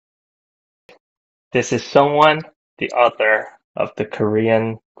This is someone, the author of the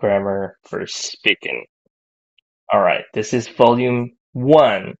Korean Grammar for Speaking. Alright, this is volume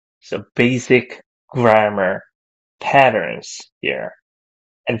 1, so basic grammar patterns here.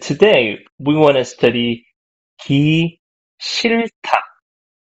 And today we want to study 기 싫다.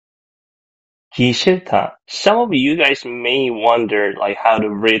 기 싫다. Some of you guys may wonder like how to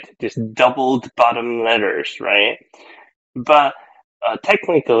read these doubled bottom letters, right? But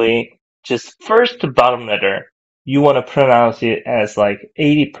technically, just first to bottom letter, you want to pronounce it as like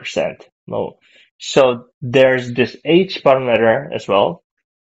 80% low. So there's this H bottom letter as well.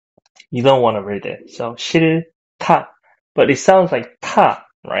 You don't want to read it. So 싫다, but it sounds like 타,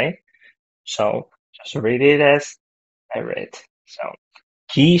 right? So just read it as I read. So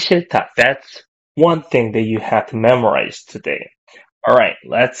기 싫다. That's one thing that you have to memorize today. All right,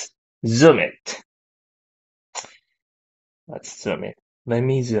 let's zoom it. Let's zoom it. Let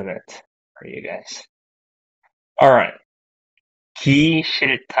me zoom it for you guys. All right. 기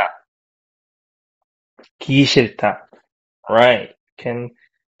싫다. 기 싫다. Right. Can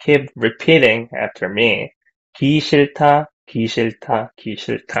keep repeating after me. 기 싫다. 기 싫다. 기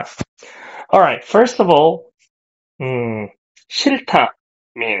싫다. All right. First of all, 싫다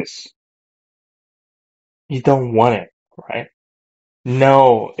means you don't want it, right?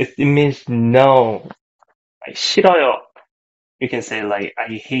 No. It means no. like 싫어요. You can say like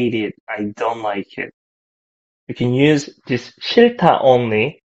I hate it. I don't like it. You can use this 싫다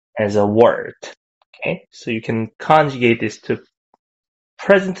only as a word. Okay, so you can conjugate this to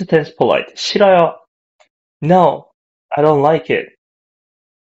present tense polite. 싫어요. No, I don't like it.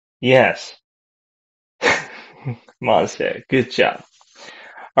 Yes. Monster, good job.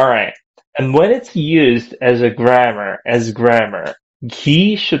 All right. And when it's used as grammar,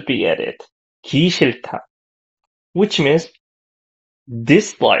 기 should be added. 기 싫다, which means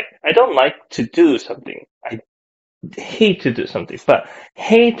dislike. I don't like to do something. I hate to do something. But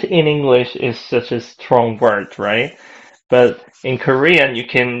hate in English is such a strong word, right? But in Korean, you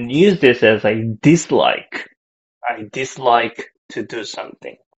can use this as a dislike. I dislike to do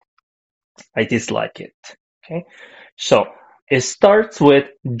something. I dislike it. Okay. So it starts with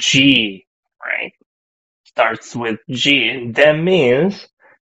G, right? Starts with G. That means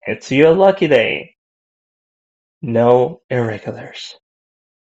it's your lucky day. No irregulars.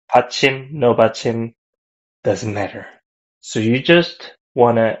 받침, no 받침, doesn't matter. So you just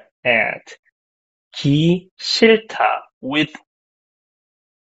want to add 기 싫다 with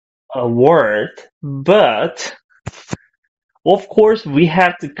a word, but of course we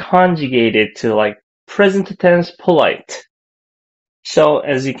have to conjugate it to like present tense polite. So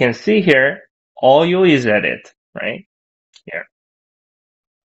as you can see here, 어요 is added, right? Here.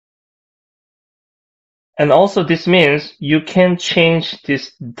 And also this means you can change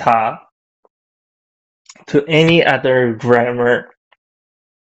this 다 to any other grammar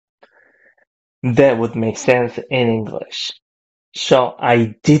that would make sense in English. So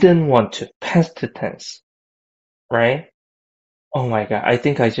I didn't want to, past tense, right? Oh my god, I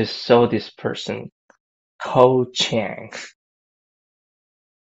think I just saw this person, Ko Chang.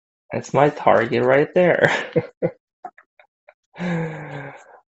 That's my target right there.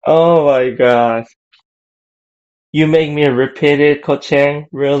 Oh my god. You make me repeat it, Ko Chang?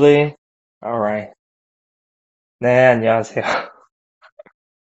 Really? Alright. 네, 안녕하세요.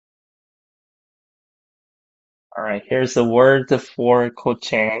 Alright, here's the word for Ko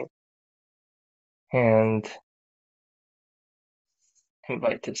Chang. And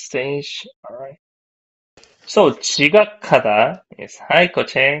invite to stage. Alright. So, 지각하다 is hi, Ko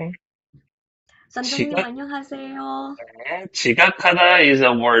Chang. 선생님 지각, 안녕하세요. 지각하다 is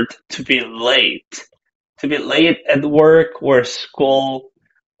a word to be late. To be late at work or school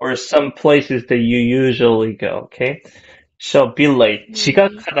or some places that you usually go, okay? So be late.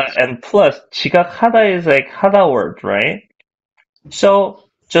 지각하다 and plus 지각하다 is like 하다 word, right? So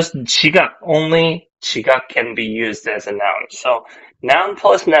just 지각, only 지각 can be used as a noun. So noun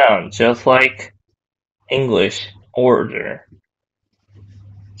plus noun, just like English order.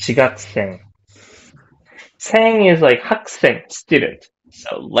 지각생. 생 is like 학생, student.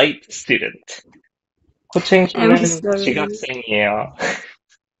 So late student. 코칭 I'm 씨는 sorry. 지각생이에요.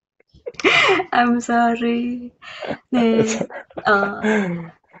 I'm sorry. 네.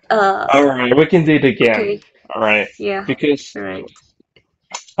 Alright, we can do it again. Okay. Alright. Yeah. Because, Right.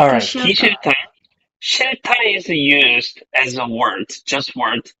 alright, 싫다. 기 싫다. 싫다 is used as a word, just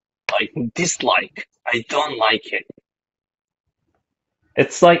word, like dislike. I don't like it.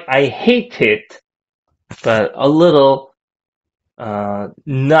 It's like I hate it, but a little,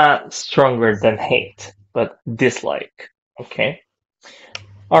 not stronger than hate, but dislike. Okay.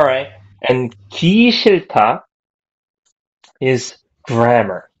 Alright. And 기 싫다 is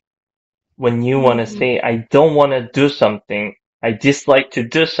grammar. When you want to say, I don't want to do something, I dislike to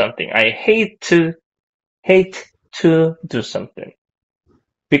do something, I hate to do something.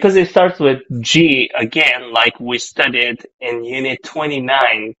 Because it starts with G, again, like we studied in Unit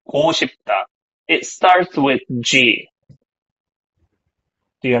 29, 고싶다. It starts with G.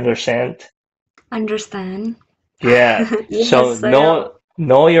 Do you understand? Understand? Yeah. Yes, So sir.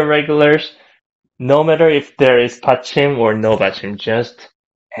 know your regulars. No matter if there is 받침 or no 받침, just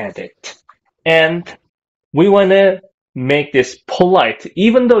add it. And we want to make this polite.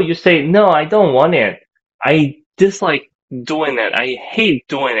 Even though you say, no, I don't want it. I dislike doing it. I hate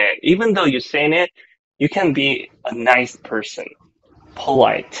doing it. Even though you're saying it, you can be a nice person.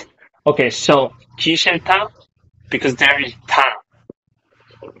 Polite. Okay, so 기 싫다, because there is 다.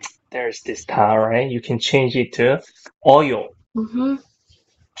 There's this 다, right? You can change it to 어요. Mm-hmm.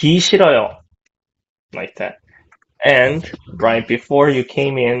 기 싫어요. Like that. And right before you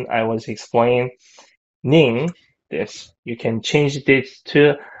came in, I was explaining this. You can change this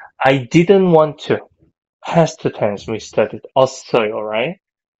to I didn't want to. Past tense we studied 없어요, right?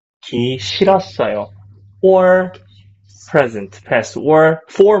 기 싫었어요. Or present, past, or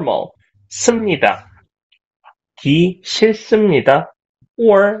formal. 씁니다. 기 싫습니다.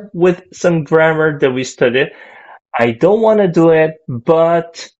 Or with some grammar that we studied, I don't want to do it,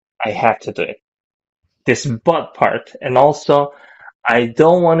 but I have to do it. This but part. And also, I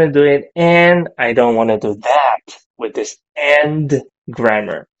don't want to do it and I don't want to do that with this and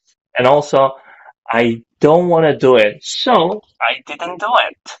grammar. And also, I don't want to do it, so I didn't do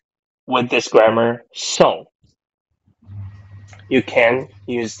it with this grammar. So you can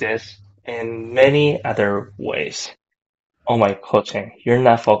use this in many other ways. Oh my coaching, you're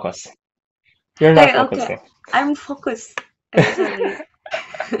not focusing. You're not Hey, okay. focusing. I'm focused. I'm sorry.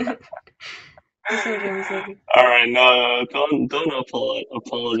 I'm sorry. All right, no, don't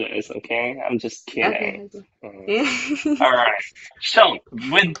apologize, okay? I'm just kidding. Okay. All right. So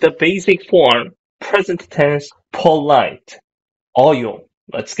with the basic form, present tense, polite, 어요.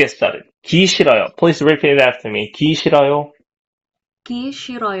 Let's get started. 기 싫어요. Please repeat it after me. 기 싫어요. 기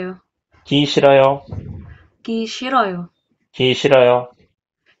싫어요. 기 싫어요. 기 싫어요. 기 싫어요.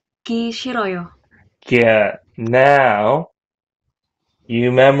 기 싫어요. Yeah. Now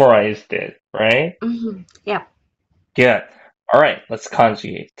you memorized it, right? Mm-hmm. Yeah. Good. All right. Let's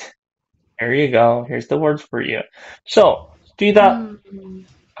conjugate. Here you go. Here's the words for you. So 뛰다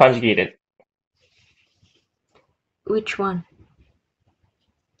conjugated. Which one?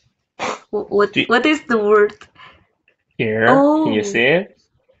 What is the word? Here. Oh. Can you see it?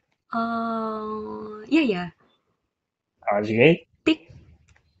 Yeah. Conjugate.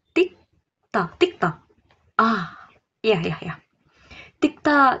 띡다. Yeah.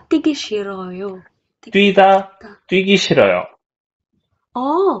 띡다, 뛰기 싫어요. 뛰다, 뛰기 싫어요.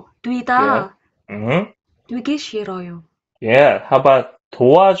 뛰다, Yeah. 뛰기 싫어요. Yeah. How about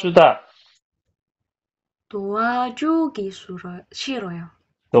도와주다? 도와주기 싫어요.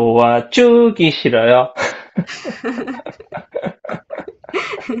 도와주기 싫어요.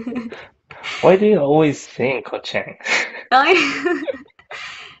 Why do you always sing, Ko-chang? I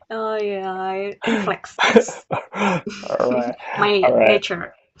flex. All right. My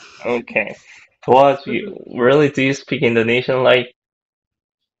nature. Okay. 도와주. Really? Do you speak Indonesian like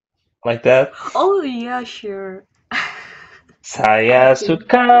that? Oh yeah, sure. Saya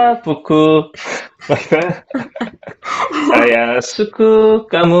suka buku. Like that? Saya suka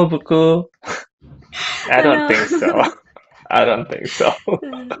kamu buku. I don't think so.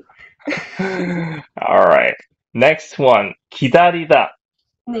 All right. Next one. 기다리다.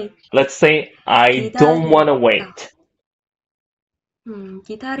 네. Let's say I don't want to wait.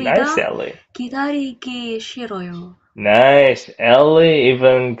 기다리다. Nice, Ellie. 기다리기 싫어요. Nice. Ellie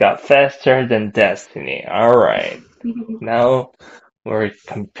even got faster than Destiny. All right. Now we're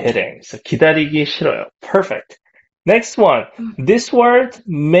competing. So 기다리기 싫어요. Perfect. Next one. This word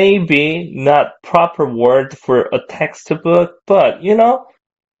may be not proper word for a textbook, but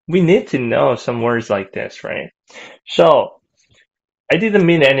we need to know some words like this, right? So I didn't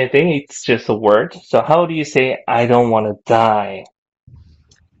mean anything. It's just a word. So how do you say I don't want to die?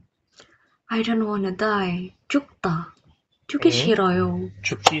 I don't want to die. 죽다. 죽기 싫어요.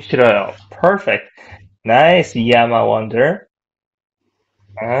 죽기 싫어요. Perfect. Nice, Yama Wonder.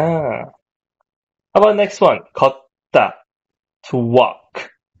 How about next one? 걷다. To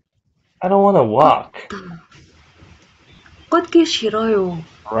walk. I don't want to walk. 걷기 싫어요.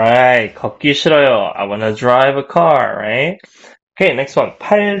 Right. 걷기 싫어요. I want to drive a car, right? Okay, next one.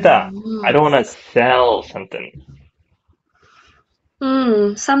 팔다. I don't want to sell something.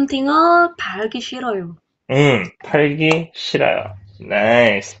 something을 팔기 싫어요. 팔기 싫어요.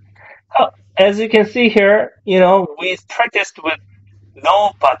 Nice. Oh, as you can see here, we practiced with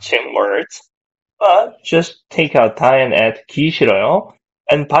no 받침 words, but just take out 다 and add 기 싫어요.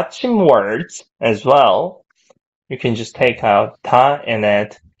 And 받침 words as well. You can just take out 다 and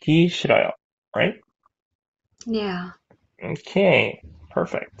add 기 싫어요. Right? Yeah. Okay,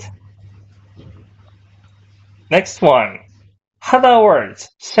 perfect. Next one. 하다 words.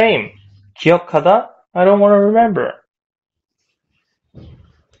 Same. 기억하다? I don't want to remember.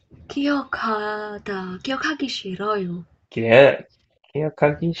 기억하기 싫어요.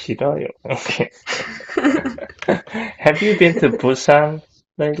 기억하기 싫어요. Okay. Have you been to Busan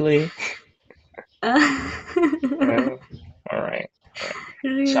lately? All right.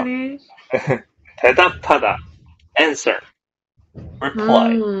 So, really? 대답하다. Answer.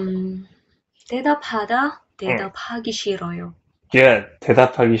 Reply. 대답하기 싫어요. Good.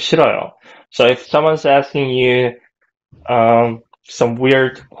 대답하기 싫어요. So if someone's asking you some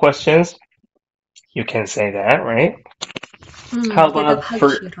weird questions, you can say that, right? How about 대답하기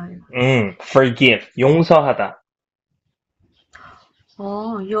싫어요. forgive? 용서하다.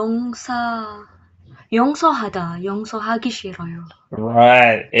 용서하기 싫어요.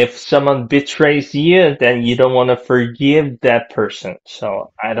 Right. If someone betrays you, then you don't want to forgive that person.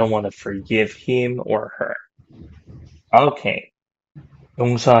 So I don't want to forgive him or her. Okay.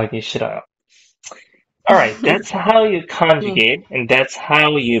 용서하기 싫어요. All right. That's how you conjugate, and that's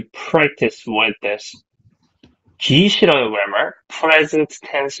how you practice with this. 기 싫어요 grammar, present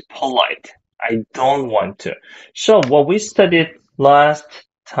tense polite. I don't want to. So what we studied last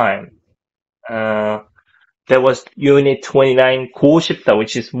time, that was unit 29, 고싶다,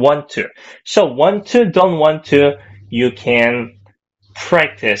 which is want to. So want to, don't want to, you can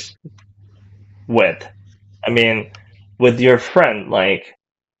practice with. I mean, with your friend, like,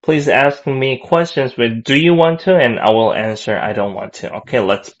 please ask me questions with do you want to, and I will answer I don't want to. Okay,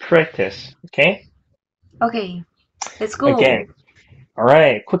 let's practice. Okay? Okay, let's go. Again.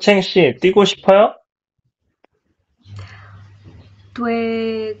 Alright, 코챙 씨, 뛰고 싶어요?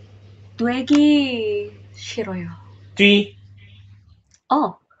 되기 싫어요. 뛰,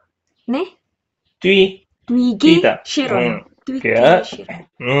 네? 뛰, 뛰기 뛰다. 싫어요. 뛰기 good. 싫어요.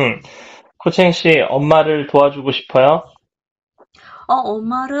 코챙 씨, 엄마를 도와주고 싶어요?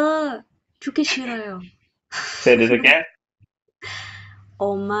 엄마를 주기 싫어요. Say it again.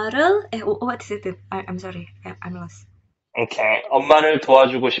 엄마를 what is it? I'm sorry. I'm lost. Okay. 엄마를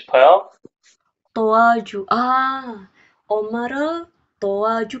도와주고 싶어요? 엄마를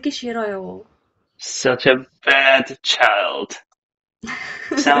도와주기 싫어요. Such a bad child.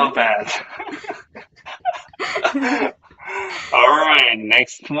 So bad. Alright,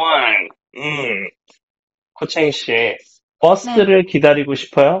 next one. 코챙 씨, 버스를 기다리고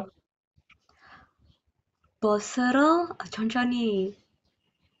싶어요? 버스를 천천히.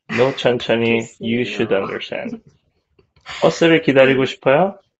 No, 천천히. You 주세요. should understand. 버스를 기다리고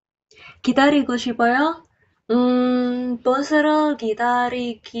싶어요? 기다리고 싶어요? 버스를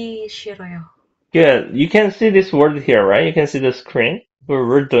기다리기 싫어요. Good. You can see this word here, right? You can see the screen.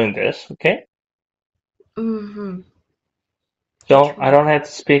 We're doing this, okay? So I don't have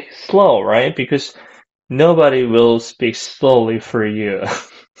to speak slow, right? Because nobody will speak slowly for you.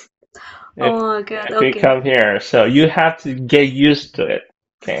 If we come here. So you have to get used to it,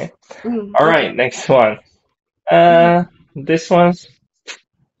 okay? All right, next one. This one's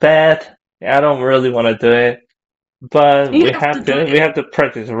bad. I don't really want to do it, but we have to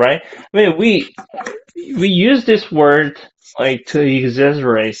practice, right? I mean, we use this word like to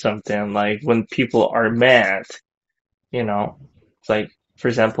exaggerate something, like when people are mad, It's like, for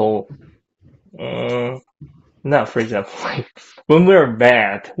example, not for example, like when we're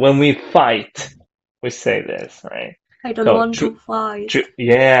mad, when we fight, we say this, right? I don't want to fight.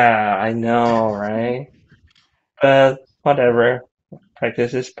 Yeah, I know, right? But whatever.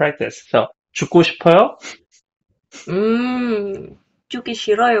 Practice is practice. So, 죽고 싶어요? 죽기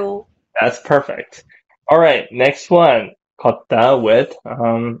싫어요. That's perfect. All right, next one. 걷다 with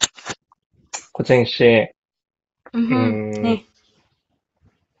코쟁 씨. 네.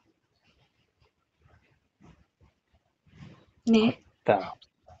 네. 걷다.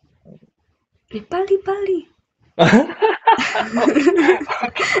 네, 빨리.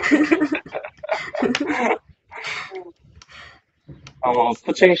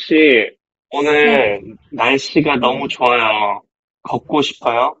 코쟁 씨, 오늘 날씨가 너무 좋아요. 걷고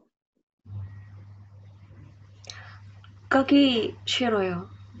싶어요? 가기 싫어요.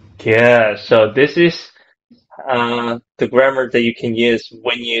 Yeah, so this is the grammar that you can use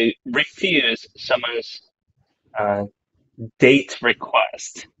when you refuse someone's date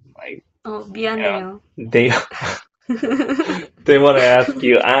request. Like, 미안해요. they they want to ask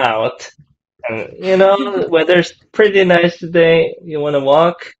you out. And, weather's pretty nice today. You want to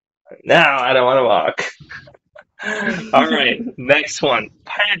walk? No, I don't want to walk. All right, next one.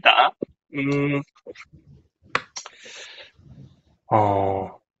 팔다.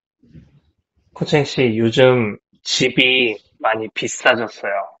 코칭 씨, 요즘 집이 많이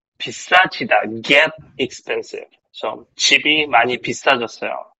비싸졌어요. 비싸지다. Get expensive. So, 집이 많이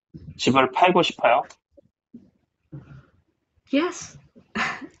비싸졌어요. 집을 팔고 싶어요? Yes.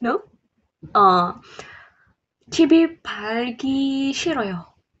 No? 집이 팔기 싫어요.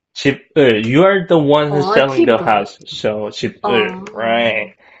 집을. You are the one who's selling the 집을. house. So, 집을.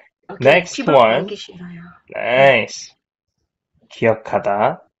 Right. Okay. Next 집을 one. 팔기 싫어요. Nice.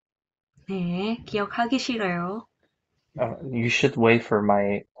 기억하다. 네, 기억하기 싫어요. You should wait for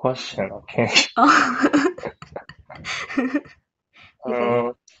my question, okay?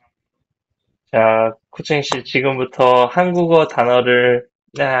 자, 코칭 씨, 지금부터 한국어 단어를,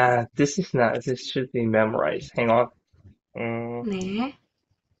 this should be memorized. Hang on. 네.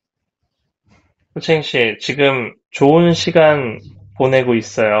 코칭 씨, 지금 좋은 시간 보내고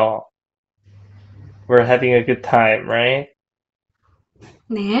있어요. We're having a good time, right?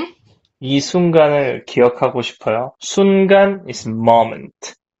 네. 이 순간을 기억하고 싶어요. 순간 is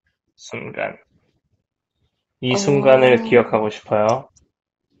moment. 순간. 이 순간을 기억하고 싶어요.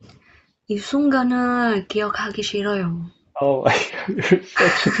 이 순간을 기억하기 싫어요. Oh, you're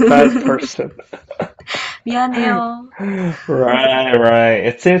such a bad person. 미안해요. Right.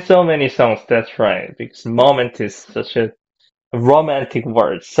 It's in so many songs, that's right. Because moment is such a romantic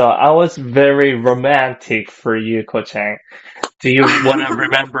word. So I was very romantic for you, Ko-chang. Do you want to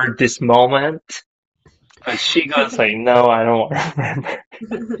remember this moment? But she goes like, no, I don't want to remember.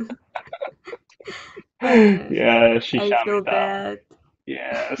 Yeah, she I shot feel me down. bad.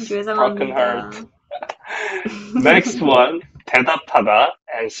 Yes, 죄송합니다. broken heart. Next one, 대답하다,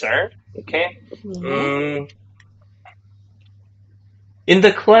 answer. Okay. 네. In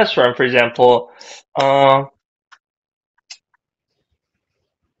the classroom, for example,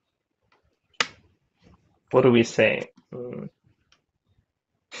 what do we say?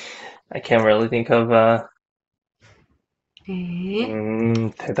 I can't really think of.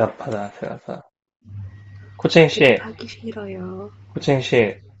 네. 대답하다. 코칭 씨, 대답하기 싫어요. 코칭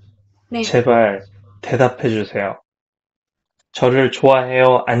씨, 네. 제발 대답해 주세요. 저를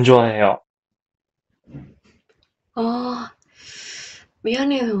좋아해요? 안 좋아해요?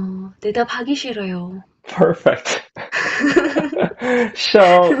 미안해요. 대답하기 싫어요. Perfect.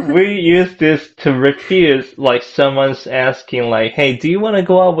 So we use this to refuse, like someone's asking, like, "Hey, do you want to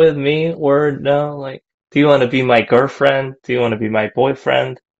go out with me?" Or no, like, "Do you want to be my girlfriend? Do you want to be my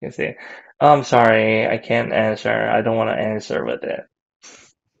boyfriend?" You say, "Oh, I'm sorry, I can't answer. I don't want to answer with it."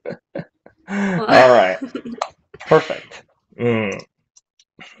 All right. Perfect.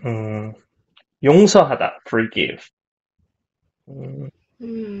 용서하다, forgive.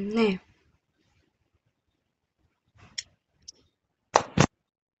 네.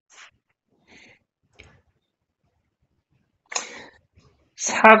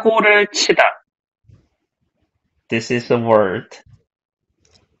 사고를 치다. This is a word.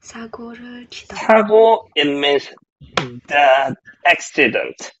 사고를 치다. 사고, it means the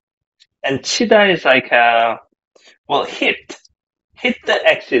accident. And 치다 is like, hit. Hit the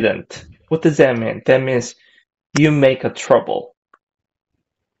accident. What does that mean? That means you make a trouble.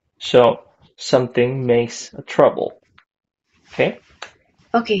 So, something makes a trouble. Okay?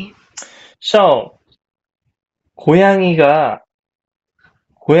 Okay. So, 고양이가,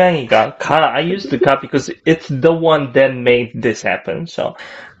 I used the 가 because it's the one that made this happen. So,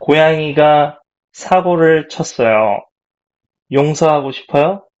 고양이가 사고를 쳤어요. 용서하고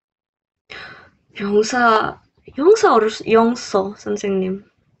싶어요? 용서, 선생님.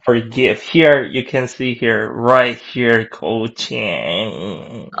 Forgive. Here, you can see here, right here,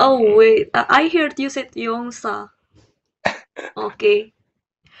 coaching. Oh, wait. I heard you said 용서. Okay.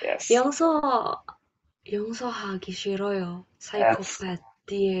 Yes. 용서하기 싫어요.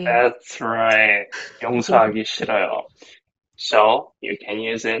 사이코패스예요. That's right. 용서하기 싫어요. So, you can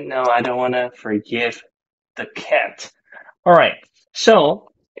use it. No, I don't want to forgive the cat. All right.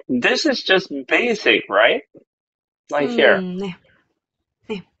 So, this is just basic, right? Like here. 네.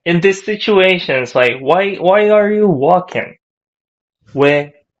 In these situations, like, why are you walking?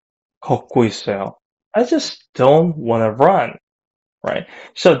 왜 걷고 있어요? I just don't want to run, right?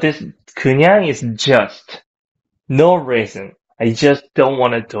 So this 그냥 is just. No reason. I just don't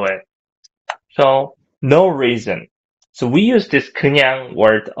want to do it. So, no reason. So we use this 그냥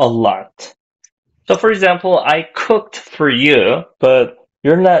word a lot. So for example, I cooked for you, but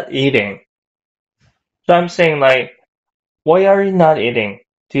you're not eating. So I'm saying like, why are you not eating?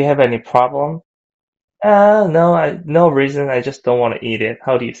 Do you have any problem? No, no reason. I just don't want to eat it.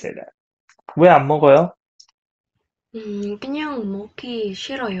 How do you say that? 왜 안 먹어요? 그냥 먹기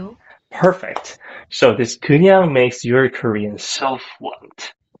싫어요. Perfect. So this 그냥 makes your Korean so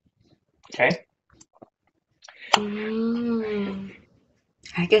fluent. Okay?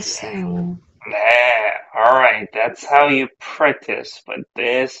 알겠어요. Yeah. Alright, that's how you practice with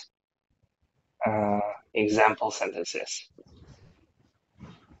this example sentences.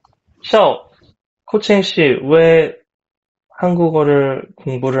 So, 코칭 씨, 왜 한국어를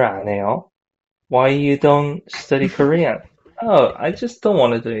공부를 안 해요? Why you don't study Korean? Oh, I just don't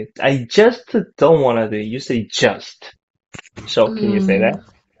want to do it. I just don't want to do it. You say just. So, can you say that?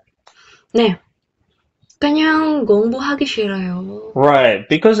 네. 그냥 공부하기 싫어요. Right,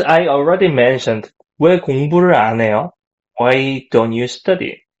 because I already mentioned 왜 공부를 안 해요? Why don't you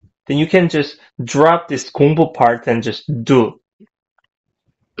study? Then you can just drop this 공부 part and just do.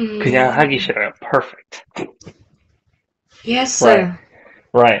 그냥 하기 싫어요. Perfect. Yes, sir.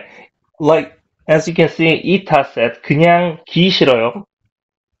 Right. Like, as you can see, 이타 said 그냥 기 싫어요.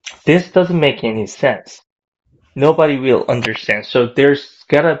 This doesn't make any sense. Nobody will understand. So there's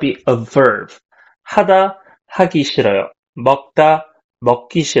gotta be a verb. 하다, 하기 싫어요. 먹다,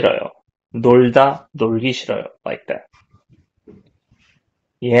 먹기 싫어요. 놀다, 놀기 싫어요. Like that.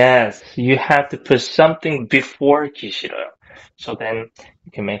 Yes, you have to put something before 기 싫어요. So then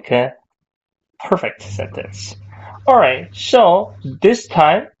you can make a perfect sentence. Alright, so this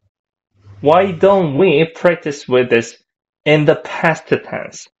time, why don't we practice with this in the past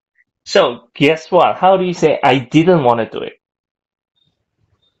tense? So guess what? How do you say I didn't want to do it?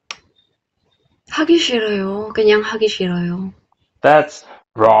 하기 싫어요. 그냥 하기 싫어요. That's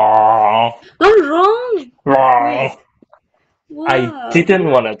wrong. Oh, wrong. Wrong. What? I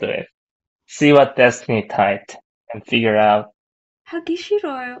didn't want to do it. See what Destiny typed and figure out. 하기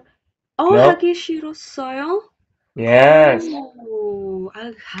싫어요. Nope. 하기 싫었어요? Yes.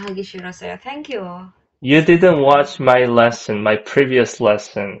 하기 싫었어요. Thank you. You didn't watch my lesson, my previous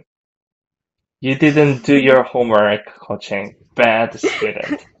lesson. You didn't do your homework, coaching. Bad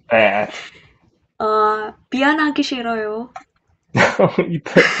student. Bad. 미안하기 싫어요.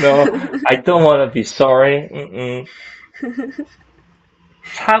 No, I don't want to be sorry.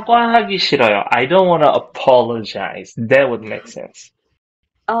 사과하기 싫어요. I don't want to apologize. That would make sense.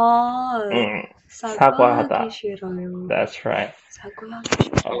 사과하다. 사과하기 싫어요. That's right. 사과하기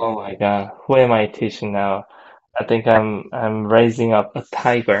싫어요. Oh my god, who am I teaching now? I think I'm raising up a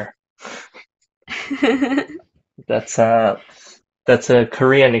tiger. That's a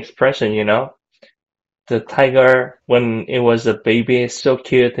Korean expression, you know? The tiger, when it was a baby, is so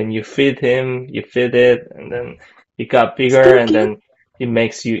cute, and you feed him, you feed it, and then it got bigger, Still and cute. then it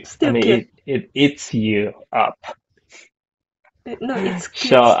makes you, Still cute. it eats you up. No, it's cute.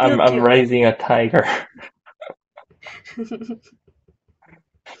 So Still I'm cute. raising a tiger.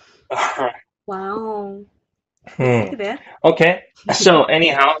 Alright. Wow. Look at that. Okay. So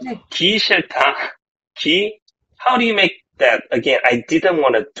anyhow, 네. 기 싫다. 기. How do you make that? Again, I didn't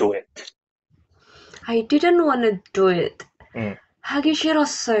want to do it. I didn't want to do it. 음. 하기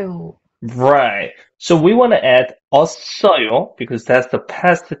싫었어요. Right. So we want to add 없어요 because that's the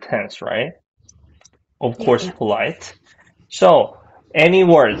past tense, right? Of course, yeah. polite. So any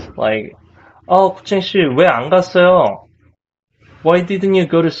words like, 코칭 씨 왜 안 갔어요? Why didn't you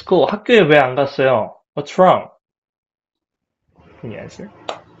go to school? 학교에 왜 안 갔어요? What's wrong? Can you answer?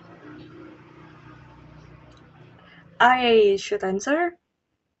 I should answer?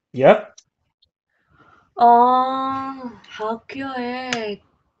 Yep. 학교에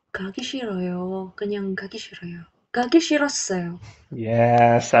가기 싫어요. 그냥 가기 싫어요. 가기 싫었어요.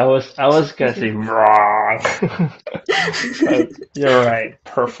 Yes, I was gonna say wrong. But you're right.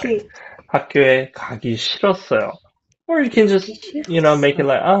 Perfect. Okay. 학교에 가기 싫었어요. Or you can just, make it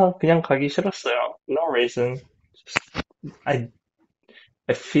like, 그냥 가기 싫었어요. No reason. Just, I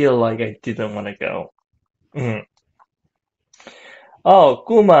feel like I didn't want to go. Oh,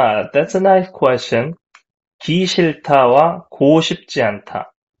 꾸마, that's a nice question. 기 싫다와 고 싶지 않다.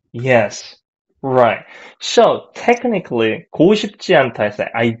 Yes, right. So technically, 고 싶지 않다 is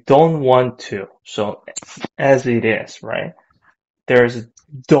like, I don't want to. So as it is, right? There's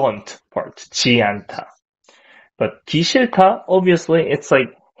don't part, 지 않다. But 기 싫다, obviously, it's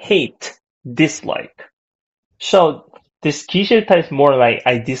like hate, dislike. So this 기 싫다 is more like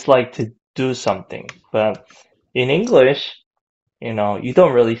I dislike to do something. But in English, you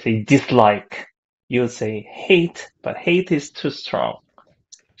don't really say dislike. You would say hate, but hate is too strong.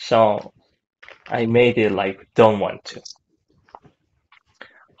 So I made it like don't want to.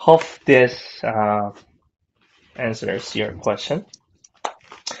 Hope this answers your question.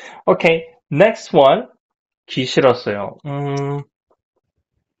 Okay, next one. 기 싫었어요.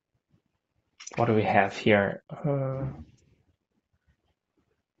 What do we have here?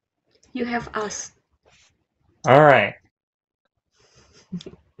 You have asked. All right.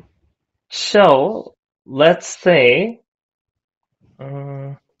 So let's say,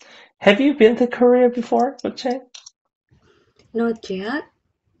 have you been to Korea before, Uche? Not yet.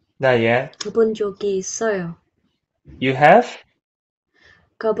 Not yet. 가본 적이 있어요. You have?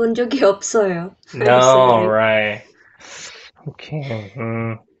 가본 적이 없어요. I'm No, sorry. right. Okay.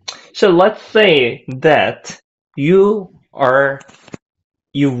 So let's say that you were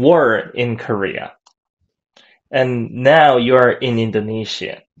in Korea and now you're in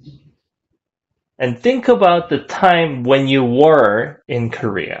Indonesia. And think about the time when you were in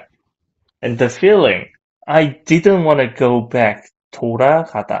Korea and the feeling, I didn't want to go back.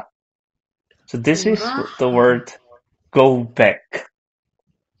 돌아가다. So this is the word go back.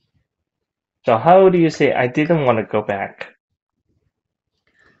 So how do you say I didn't want to go back?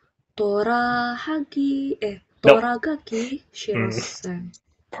 돌아가기 싫었어요.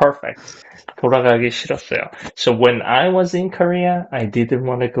 Perfect. 돌아가기 싫었어요. So when I was in Korea, I didn't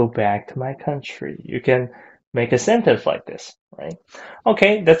want to go back to my country. You can make a sentence like this, right?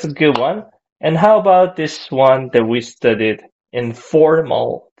 Okay, that's a good one. And how about this one that we studied in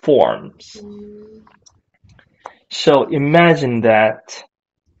formal forms? So imagine that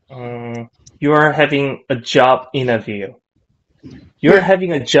you are having a job interview. You're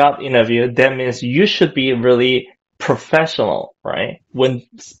having a job interview. That means you should be really professional, right? When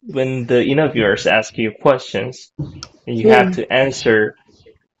the interviewers ask you questions, you have to answer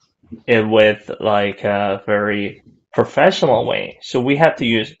it with like a very professional way. So we have to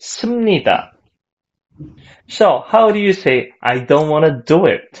use 씁니다. So how do you say I don't want to do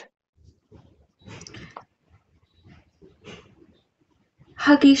it?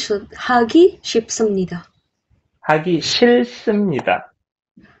 하기 쉽습니다. 하기 싫습니다.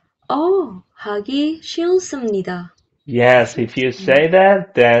 하기 싫습니다. Yes, if you say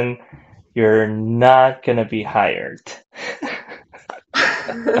that, then you're not gonna be hired.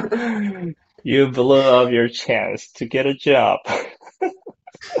 You blew up your chance to get a job.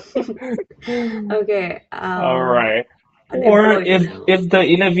 Okay. All right. Or if the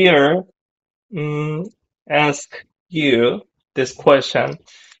interviewer asks you this question,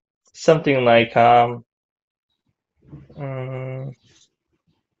 something like to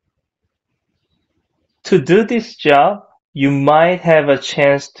do this job, you might have a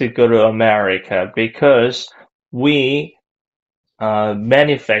chance to go to America because we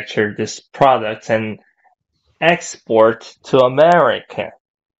manufacture this product and export to America.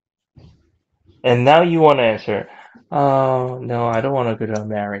 And now you want to answer, oh, no, I don't want to go to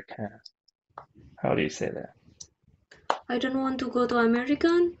America. How do you say that? I don't want to go to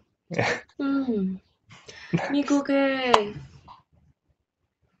American? 미국에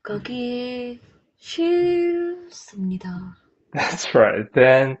가기 싫습니다. That's right.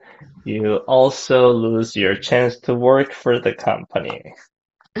 Then you also lose your chance to work for the company.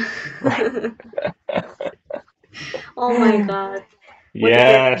 Oh my God.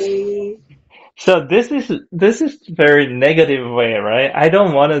 Yes. So this is very negative way, right? I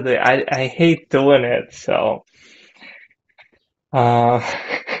don't want to do I hate doing it, so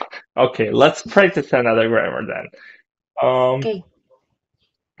okay, let's practice another grammar then. Okay.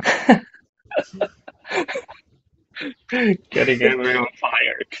 Getting everyone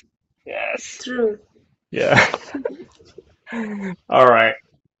fired. Yes. True. Yeah. All right.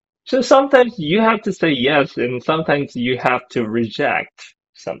 So sometimes you have to say yes, and sometimes you have to reject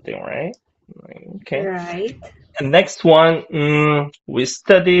something, right? Okay. Right. And next one, we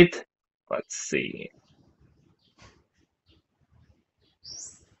studied, let's see.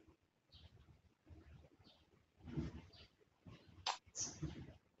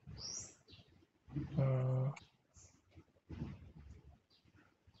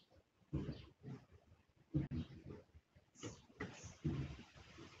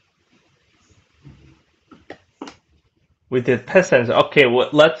 We did past tense. Okay, well,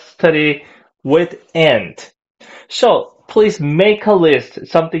 let's study with and. So please make a list,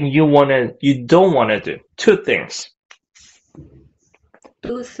 something you don't wanna do. Two things.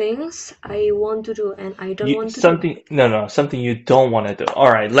 Two things I want to do and I don't want to something, do. No, something you don't want to do.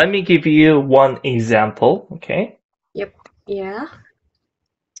 All right, let me give you one example. Okay. Yep. Yeah.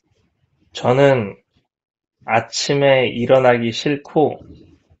 저는 아침에 일어나기 싫고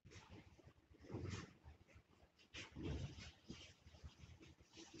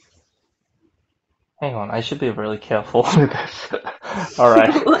Hang on, I should be really careful with this. All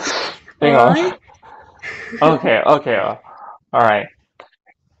right. Hang on. Why? Okay. All right.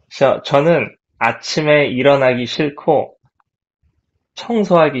 저는 아침에 일어나기 싫고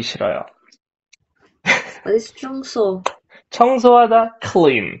청소하기 싫어요. What is 청소? 청소하다,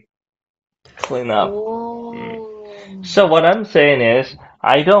 clean up. Oh. So what I'm saying is,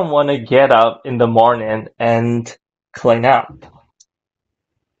 I don't want to get up in the morning and clean up.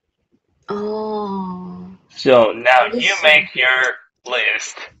 Oh. So now you 알겠어. make your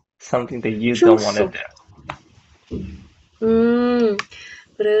list. Something that you don't want to 청소. do.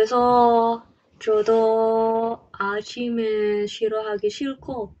 그래서 저도 아침에 싫어하기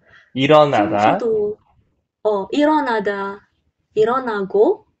싫고, 일어나다. 청소도,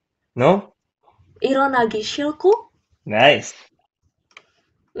 일어나고, No? 일어나기 싫고, Nice.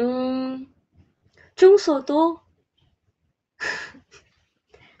 청소도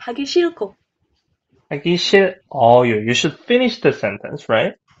하기 싫고. 하기 싫. Oh, you should finish the sentence,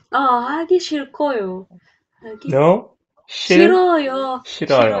 right? 하기 싫고요. No? 싫어요.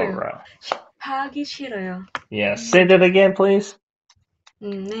 싫어요. 하기 싫어요. Yeah, say that again, please.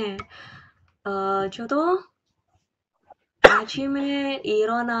 네. 저도 아침에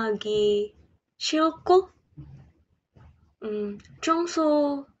일어나기 싫고,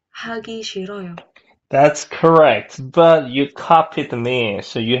 청소하기 싫어요. That's correct, but you copied me,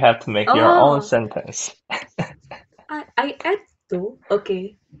 so you have to make your own sentence. I add to.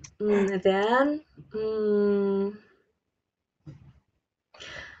 Okay. Then,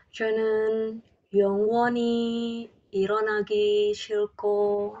 저는 영원히 일어나기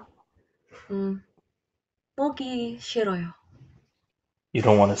싫고, 보기 싫어요. You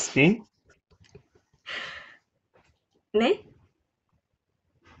don't want to see? 네?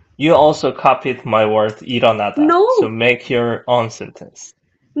 You also copied my word 일어나다. No. So make your own sentence.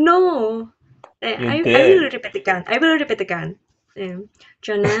 No. You I did. will repeat again.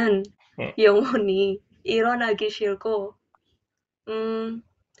 저는 영원히 일어나기 싫고,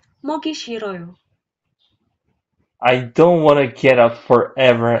 먹기 싫어요. I don't want to get up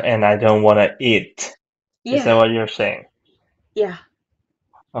forever and I don't want to eat. Yeah. Is that what you're saying? Yeah.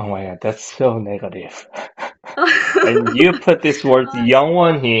 Oh my god, that's so negative. And you put this word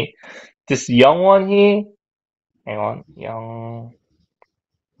영원히. This 영원히. Hang on.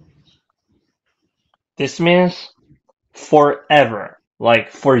 This means forever.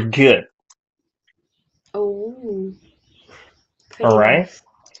 Like for good. Oh. Alright?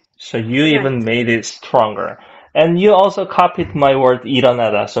 So you even made it stronger. And you also copied my word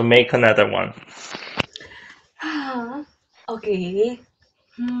일어나다. So make another one. Okay.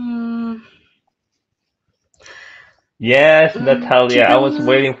 Yes, Natalia, I was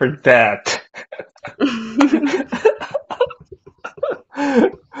waiting for that.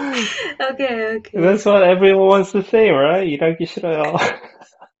 Okay. That's what everyone wants to say, right? 일하기 싫어요.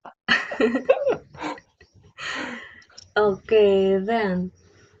 Okay, then.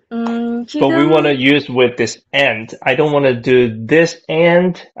 But we want to use with this and. I don't want to do this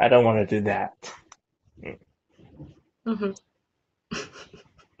and. I don't want to do that.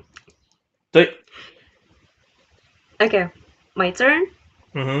 Okay, my turn?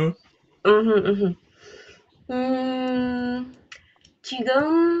 Mm-hmm.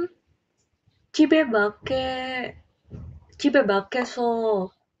 지금 집에 밖에서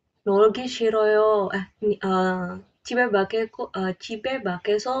놀기 싫어요. 집에 밖에서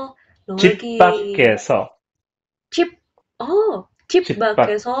놀기. 집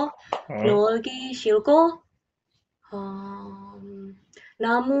밖에서 놀기 싫고,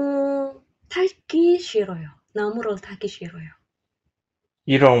 나무를 타기 싫어요.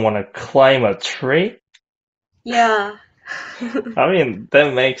 You don't want to climb a tree? Yeah.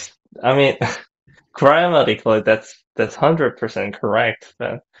 Grammatically, that's 100% correct,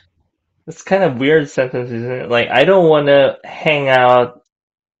 but it's kind of weird sentence, isn't it? Like, I don't want to hang out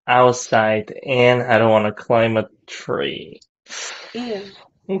outside and I don't want to climb a tree. Yeah.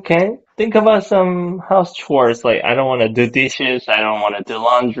 Okay, think about some house chores. Like, I don't want to do dishes. I don't want to do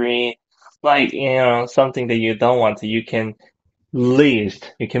laundry. Like, something that you don't want to, you can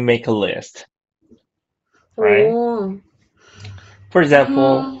make a list. Right? For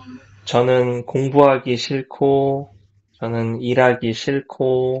example, 저는 공부하기 싫고, 저는 일하기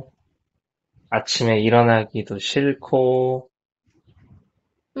싫고, 아침에 일어나기도 싫고,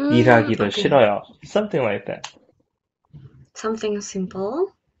 일하기도 싫어요. Something like that. Something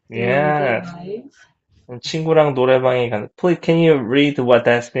simple. Yeah. 친구랑 노래방에 가는. Please, can you read what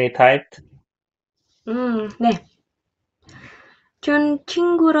Destiny typed? 네. 전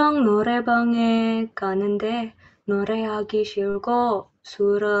친구랑 노래방에 가는데 노래하기 싫고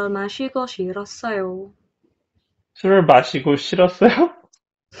술을 마시고 싫었어요. 술을 마시고 싫었어요?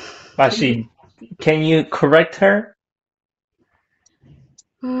 Can you correct her?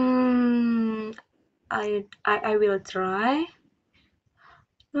 I will try.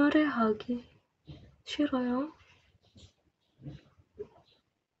 노래하기 싫어요.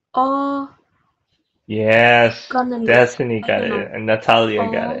 Yes, 가는 거. Destiny I got don't know. it, and Natalia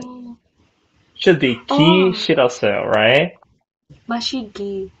got it. 어, Should be 기 싫었어요, right?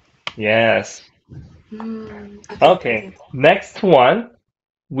 마시기. Yes. Okay. Okay, next one.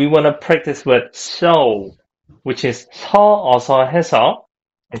 We want to practice with so, which is 서, 어서, 해서.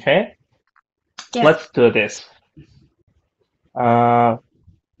 Okay? Yeah. Let's do this. I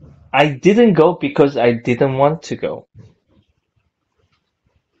didn't go because I didn't want to go.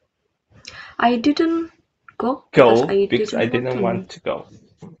 I didn't go Because I didn't want to go.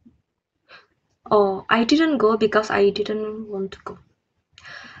 I didn't go because I didn't want to go.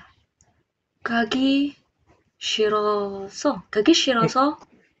 가기 싫어서.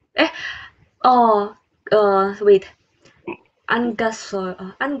 Wait. 안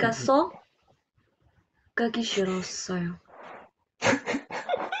갔어. 가기 싫었어요.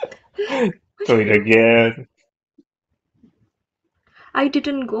 Do it again. I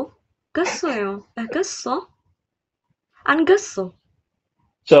didn't go. 갔어요. 갔어? 안 갔어.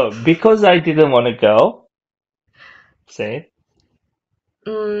 So, because I didn't want to go, say it.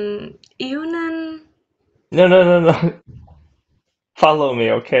 이유는 No. Follow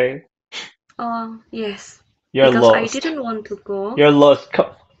me, okay? yes. You're Because lost. I didn't want to go. You're lost.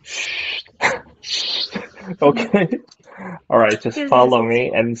 Okay? Alright, just follow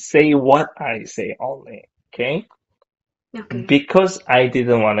me and say what I say only, okay? Okay. Because I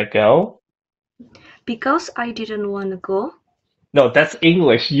didn't want to go. Because I didn't want to go. No, that's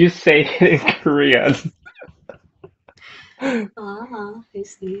English. You say it in Korean. I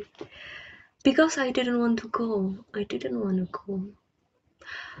see. Because I didn't want to go.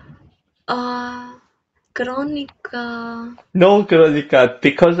 그러니까. No, 그러니까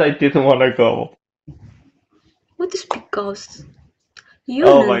because I didn't want to go. What is because?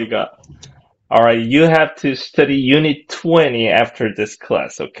 Oh my god. Alright, you have to study Unit 20 after this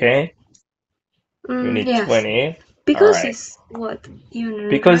class, okay? Unit yes. 20. Because Alright. it's what? Unit,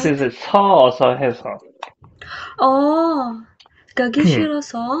 Because right? it's 서, 어서, 해서. 가기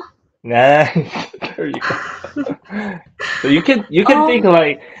싫어서. Nice. There you go. So you can think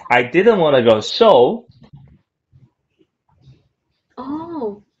like I didn't want to go, so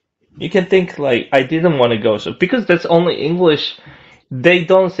you can think like I didn't want to go, so because that's only English, they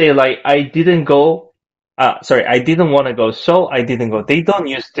don't say like I didn't go. I didn't want to go, so I didn't go. They don't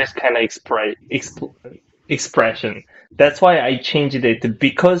use this kind of expression. That's why I changed it to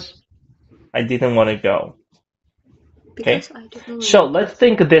because I didn't want to go. Okay. So let's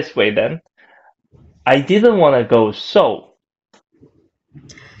think this way then. I didn't want to go, so.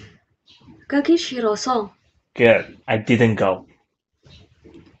 가기 싫어서. Good. I didn't go.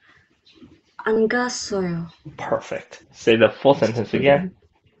 안 갔어요. Perfect. Say the full sentence again.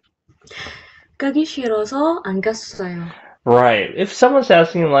 가기 싫어서 안 갔어요. Right. If someone's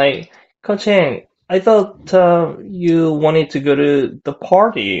asking like, Coaching, I thought you wanted to go to the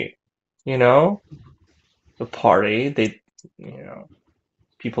party, the party,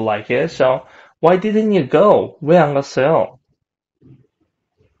 people like it. So why didn't you go? 왜 안 갔어요?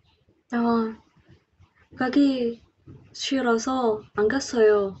 가기 싫어서 안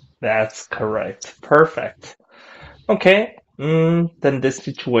갔어요. That's correct. Perfect. Okay. Then this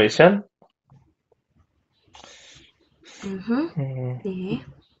situation. 네.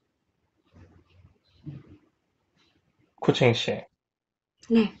 코칭 씨.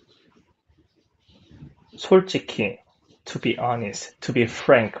 네. 솔직히, to be honest, to be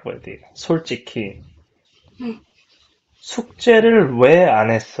frank with you. 솔직히. 네. 숙제를 왜 안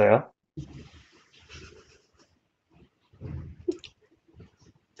했어요?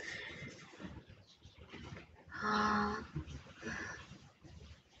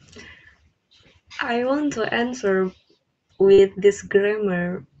 I want to answer with this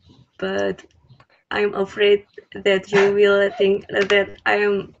grammar, but I'm afraid that you will think that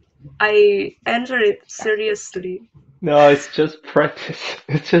I answer it seriously. No, it's just practice.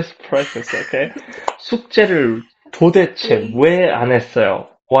 It's just practice, okay? 숙제를 도대체 왜 안 했어요?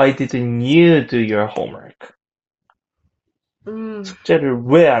 Why didn't you do your homework? 숙제를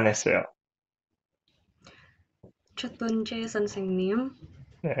왜 안 했어요? 첫 번째 선생님,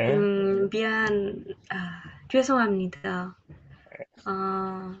 네. 죄송합니다.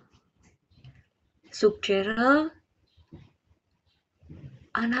 숙제를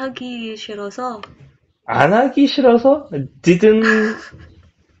안 하기 싫어서 안 하기 싫어서? Didn't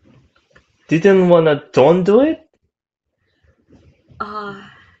wanna don't do it? 아,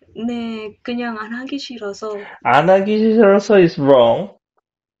 네, 그냥 안 하기 싫어서. 안 하기 싫어서 is wrong.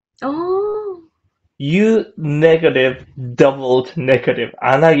 어, You negative doubled negative.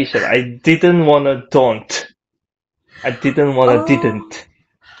 안 하기 싫어. I didn't wanna don't. I didn't wanna 어, didn't.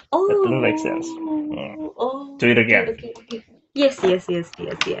 That doesn't make sense. Do it 오케이, again. 오케이, 오케이. Yes, yes, yes,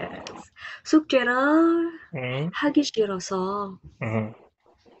 yes, yes. 숙제를 음, 하기 싫어서, 음.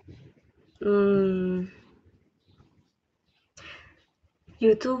 음,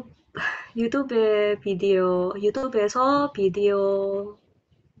 유튜브, 유튜브에서 비디오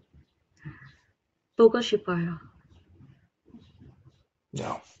보고 싶어요.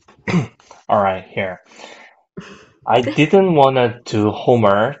 No. All right, here. I didn't wanna do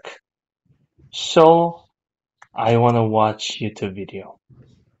homework, so I wanna watch YouTube video.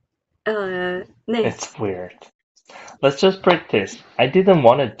 네. It's weird. Let's just practice. I didn't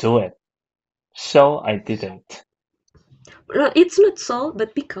wanna do it, so I didn't. No, it's not so,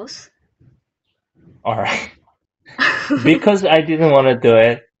 but because. All right. Because I didn't wanna do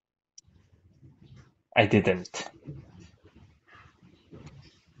it, I didn't.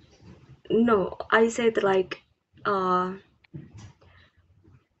 No, I said like, uh,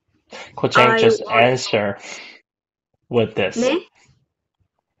 Kocheng, I just want. answer with this. 네?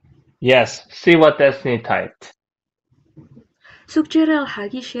 Yes, see what Destiny typed. 숙제를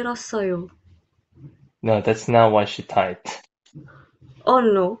하기 싫었어요. No, that's not what she typed. Oh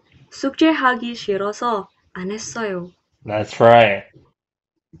no, 숙제하기 싫어서 안 했어요. That's right.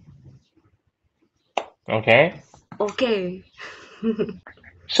 Okay? Okay.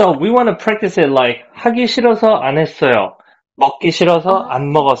 So we want to practice it like 하기 싫어서 안 했어요. 먹기 싫어서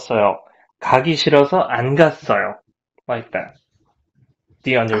안 먹었어요. 가기 싫어서 안 갔어요. Like that. Do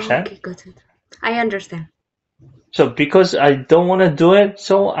you understand? Okay, got it. I understand. So because I don't want to do it,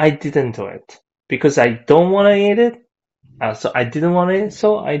 so I didn't do it. Because I don't want to eat it, so I didn't want to eat,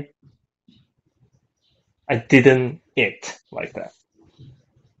 so I didn't eat. Like that.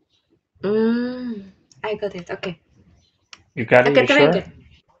 I got it. Okay. You got I it? can You try sure? again.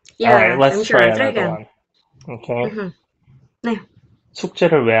 All right, Yeah, let's I'm sure. try I'll try another again. one. Okay. 네.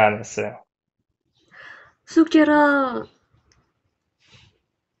 숙제를 왜 안 했어요? 숙제를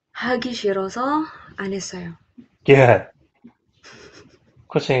하기 싫어서 안 했어요. Good.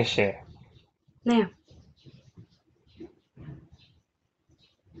 코칭 씨. 네.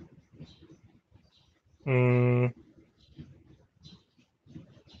 음,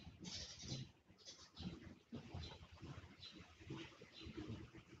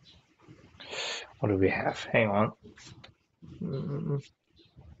 what do we have? Hang on.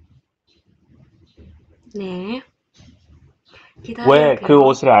 네. 왜 그 기다릴게요.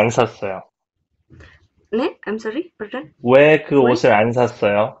 옷을 안 샀어요? 네? I'm sorry? Pardon? 왜 그 왜? 옷을 안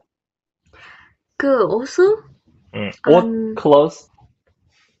샀어요? 그 옷을 옷, clothes.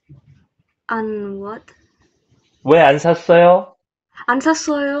 안 what? 왜 안 샀어요? 안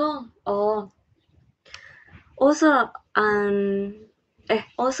샀어요. 옷을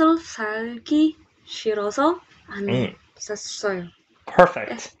옷을 사기 싫어서 안 샀어요.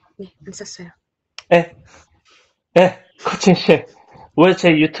 Perfect. 네, 안 샀어요. 코칭 씨. 왜 제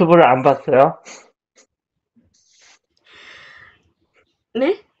유튜브를 안 봤어요?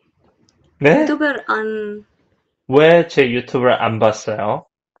 네? 네? 유튜브를 왜 제 유튜브를 안 봤어요?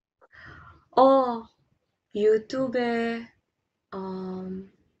 유튜브에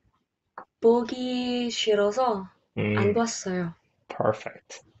보기 싫어서 안 봤어요.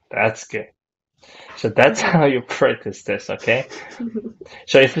 Perfect. That's good. So that's how you practice this, okay?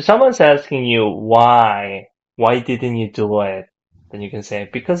 So if someone's asking you why didn't you do it? Then you can say,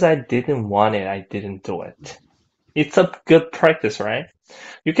 because I didn't want it, I didn't do it. It's a good practice, right?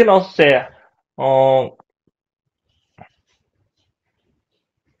 You can also say, Oh,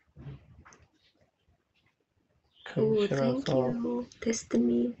 thank you,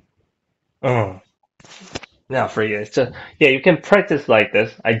 Destiny. Now for you, it's just, yeah, you can practice like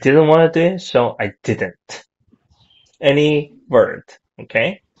this. I didn't want to do it, so I didn't. Any word,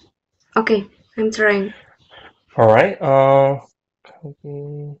 okay? Okay, I'm trying. All right.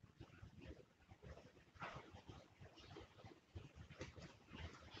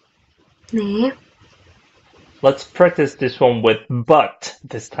 네. Let's practice this one with but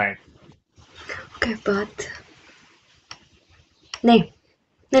this time. Okay, but. 네.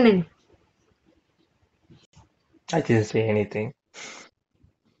 네네. I didn't say anything.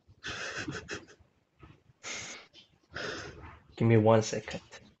 Give me 1 second.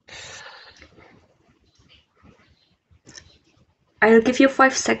 I'll give you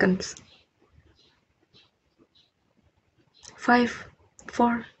 5 seconds. 5,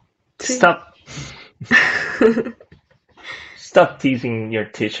 4, 3. Stop. Stop teasing your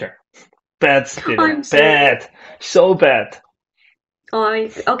teacher. Bad student. I'm sorry. Bad. So bad.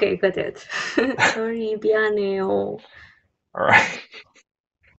 Okay, got it. Sorry, 미안해요. Alright.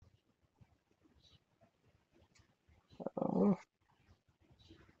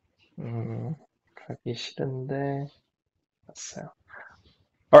 가기 싫은데 갔어요.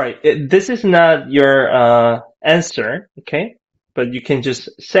 Alright, this is not your answer, okay? But you can just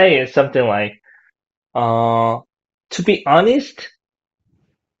say something like, to be honest,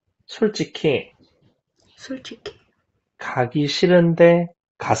 솔직히 솔직히 가기 싫은데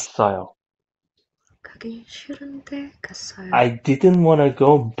갔어요. 가기 싫은데 갔어요. I didn't want to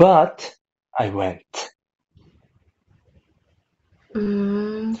go, but I went.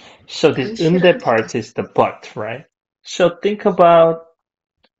 So this 가기 unde 싫은데 part is the but, right? So think about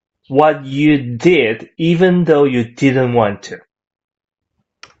what you did even though you didn't want to.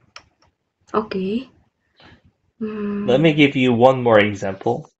 Okay. Let me give you one more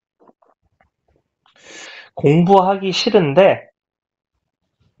example. 공부하기 싫은데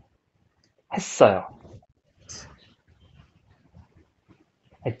했어요.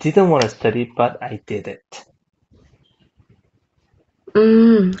 I didn't want to study, but I did it.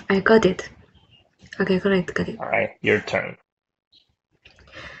 I got it. Okay, got it. Alright, your turn.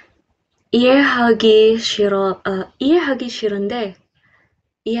 이해하기 싫은데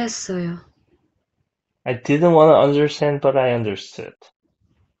이해했어요. I didn't want to understand, but I understood.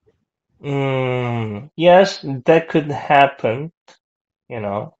 Yes, that could happen. You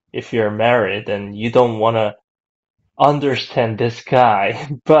know, if you're married and you don't want to understand this guy,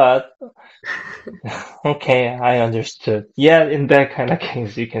 but okay, I understood. Yeah, in that kind of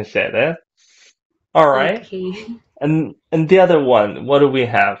case, you can say that. All right. Okay. And the other one, what do we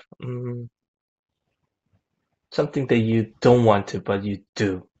have? Something that you don't want to, but you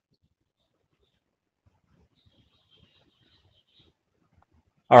do.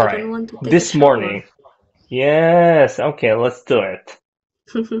 All I right. don't want to take This a shower. morning. Yes. Okay, let's do it.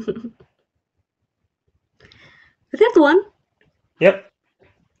 That one? Yep.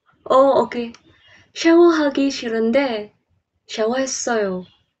 Okay. 샤워하기 싫은데 샤워했어요.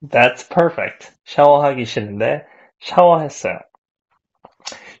 That's perfect. 샤워하기 싫은데 샤워했어요.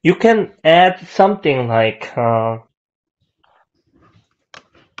 You can add something like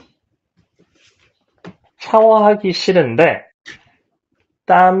샤워하기 싫은데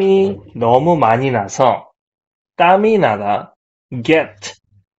땀이 너무 많이 나서 땀이 나다 get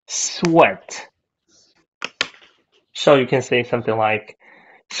sweat. So you can say something like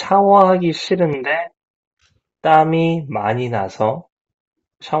샤워하기 싫은데 땀이 많이 나서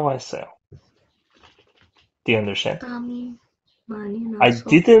샤워했어요. Do you understand? 땀이 많이 나서. I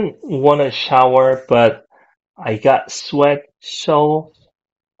didn't want to shower, but I got sweat, so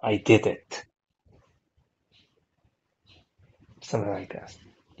I did it. Something like that.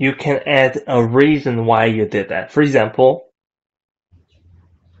 You can add a reason why you did that. For example,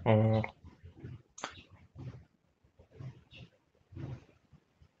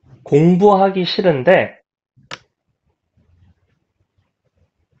 공부하기 싫은데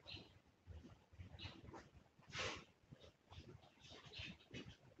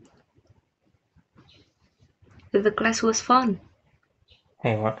The class was fun.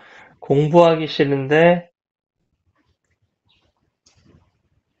 hang on. 공부하기 싫은데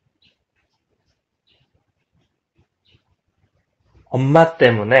엄마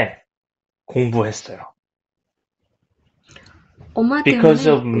때문에 공부했어요. 엄마 Because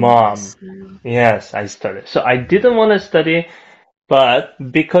때문에 of mom. 공부했어요. Yes, I studied. So I didn't want to study, but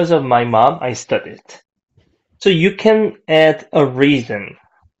because of my mom, I studied. So you can add a reason.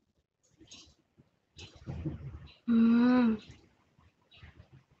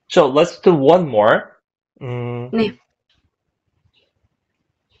 So let's do one more. 네.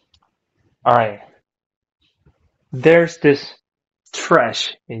 All right. There's this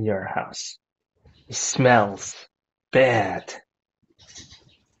trash in your house. It smells bad.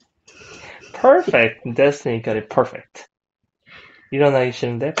 Perfect. Destiny got it perfect. 일어나기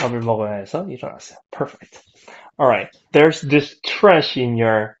싫은데 밥을 먹어야 해서 일어났어요. Perfect. Alright. There's this trash in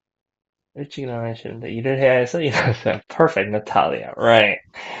your 일찍 일어나기 싫은데 일을 해야 해서 일어났어요. Perfect, Natalia. Right.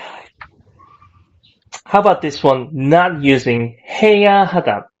 How about this one? Not using 해야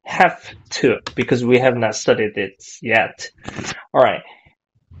하다, have to, because we have not studied it yet. Alright.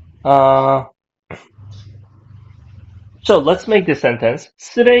 So let's make this sentence.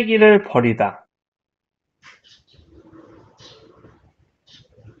 쓰레기를 버리다.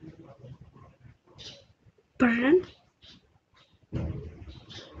 Burn?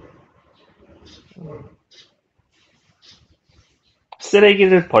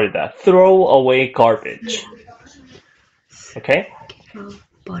 쓰레기를 버리다. Throw away garbage. Okay?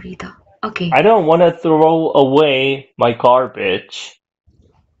 버리다. Okay. I don't want to throw away my garbage,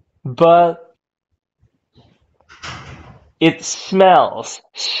 but it smells.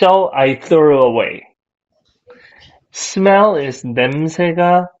 Shall I throw away? Smell is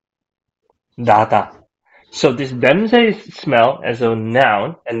냄새가 나다. So this 냄새 is smell as a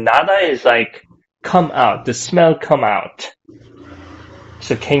noun, and 나다 is like come out. The smell come out.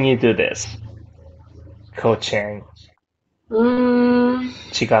 So can you do this? 코칭,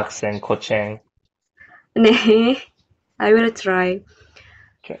 지각생 코칭. 네. I will try.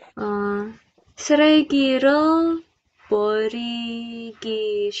 Okay. 쓰레기를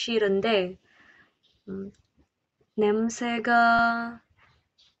버리기 싫은데 냄새가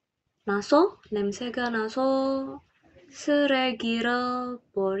나서 쓰레기를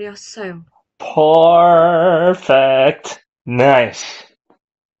버렸어요. Perfect. Nice.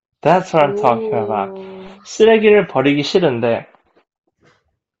 That's what I'm talking about. 쓰레기를 버리기 싫은데.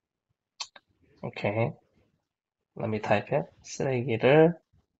 Okay. Let me type it. 쓰레기를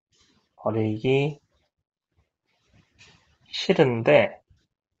버리기 싫은데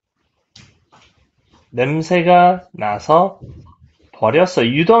냄새가 나서 버렸어.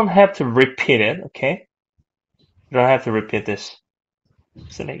 You don't have to repeat it, okay? You don't have to repeat this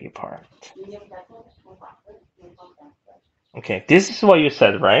쓰레기 part. Okay, this is what you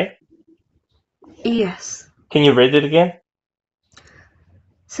said, right? Yes. Can you read it again?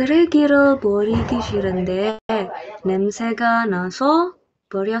 쓰레기를 버리기 싫은데 냄새가 나서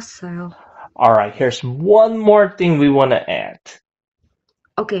버렸어요. Alright, here's one more thing we want to add.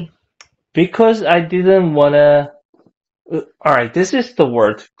 Okay. Because I didn't want to... Alright, this is the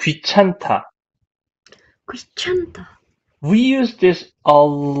word 귀찮다. 귀찮다. We use this a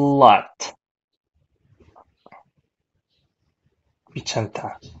lot.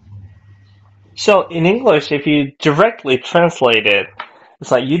 귀찮다. So in English, if you directly translate it,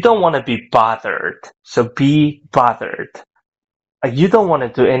 it's like you don't want to be bothered. So be bothered. You don't want to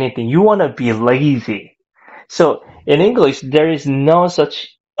do anything. You want to be lazy. So in English, there is no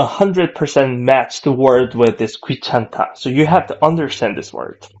such 100% matched word with this 귀찮다. So you have to understand this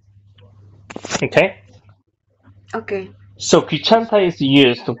word. Okay? Okay. So 귀찮다 is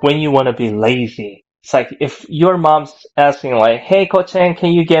used when you want to be lazy. It's like if your mom's asking like, hey, Ko-chan,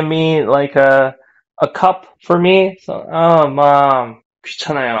 can you get me like a cup for me? So, oh, mom,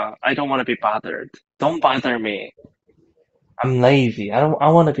 귀찮아요. I don't want to be bothered. Don't bother me. I'm lazy. I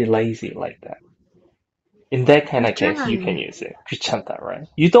want to be lazy like that. In that kind of case, you can use it. 귀찮다, right?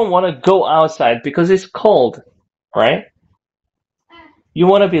 You don't want to go outside because it's cold, right? You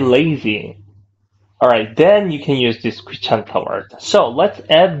want to be lazy. All right, then you can use this 귀찮다 word. So let's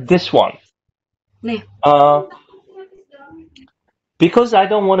add this one. 네. Because I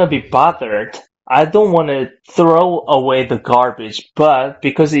don't want to be bothered, I don't want to throw away the garbage, but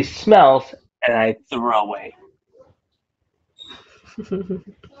because it smells, and I throw away.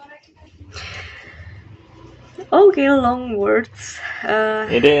 Okay, long words.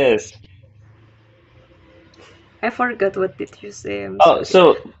 It is. I forgot what did you say.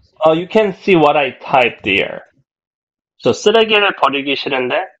 So you can see what I typed there. So 쓰레기를 버리기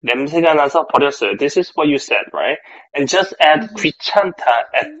싫은데 냄새가 나서 버렸어요. This is what you said, right? And just add 귀찮다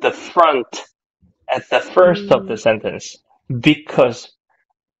at the front, at the first of the sentence, because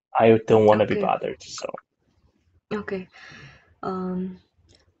I don't want to be bothered. So. Okay.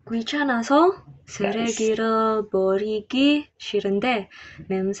 귀찮아서 쓰레기를 버리기 싫은데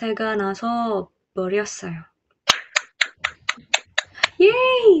냄새가 나서 버렸어요.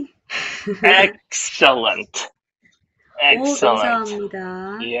 Yay! Excellent. Excellent.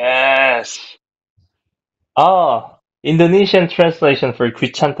 감사합니다. Yes. Indonesian translation for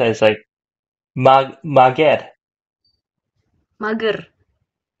귀찮다 is like mager. 마글.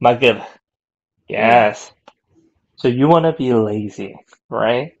 Yes. So you want to be lazy,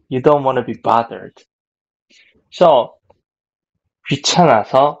 right? You don't want to be bothered. So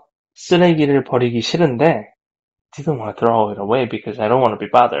귀찮아서 쓰레기를 버리기 싫은데 didn't want to throw it away because I don't want to be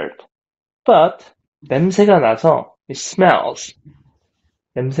bothered. But 냄새가 나서 it smells.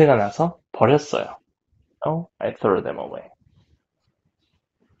 냄새가 나서 버렸어요. So I threw them away.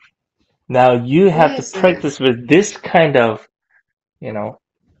 Now you have to practice with this kind of,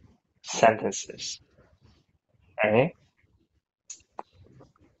 sentences. Right?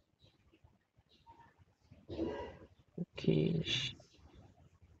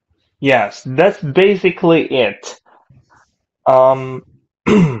 Yes, that's basically it.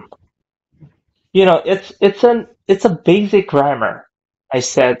 It's a basic grammar. I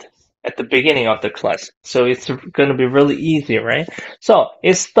said at the beginning of the class. So it's going to be really easy, right? So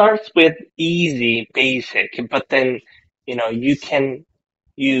it starts with easy, basic, but then,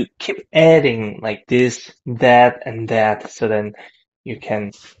 you keep adding like this, that, and that. So then you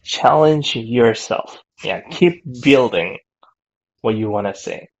can challenge yourself. Yeah, keep building what you want to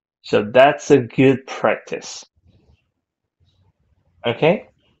say. So that's a good practice. Okay?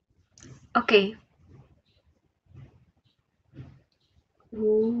 Okay.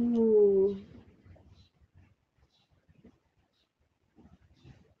 Ooh.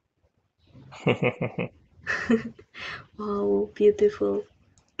 Wow, beautiful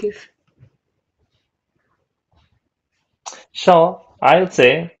gift. So, I would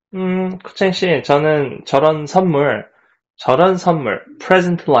say, 코첸 씨, 저는 저런 선물,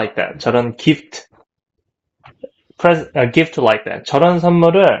 present like that, 저런 gift, gift like that, 저런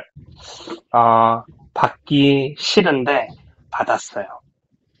선물을, 받기 싫은데 받았어요.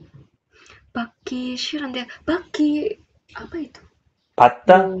 받기 싫은데 받기 apa itu?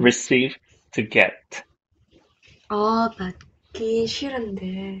 받다, 뭐, receive, to get. 받기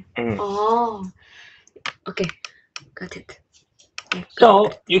싫은데. 음. Okay, got it. Yeah, got So,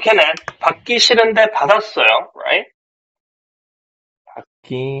 it. you can add, 받기 싫은데 받았어요, right?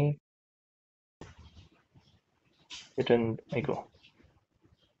 받기 싫은, 아이고.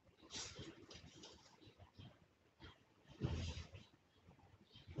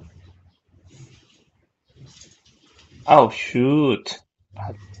 Oh, shoot.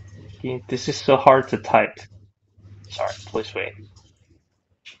 This is so hard to type. Sorry, please wait.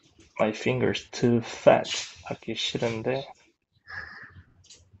 My finger's too fat. 받기 싫은데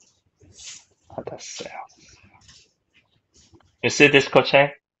받았어요. You see this, Coach?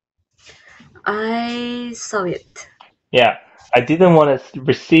 I saw it. Yeah, I didn't want to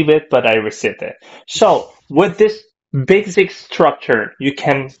receive it, but I received it. So, with this basic structure, you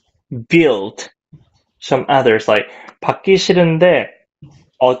can build some others, like 받기 싫은데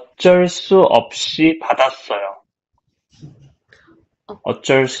어쩔 수 없이 받았어요.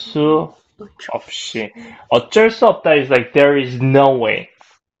 어쩔 수 없이. 어쩔 수 없다 is like there is no way.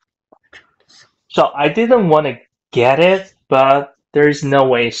 So I didn't want to get it, but there is no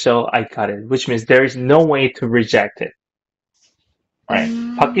way, so I got it, which means there is no way to reject it. Right?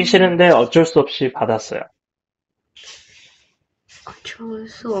 받기 싫은데 어쩔 수 없이 받았어요. 어쩔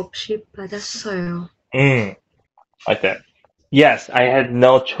수 없이 받았어요. Like that. Yes, I had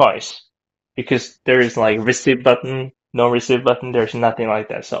no choice because there is like receive button, no receive button. There's nothing like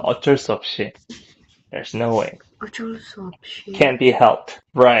that. So 어쩔 수 없이. There's no way. 어쩔 수 없이. Can't be helped.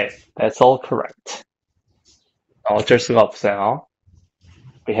 Right. That's all correct. 어쩔 수가 없어요.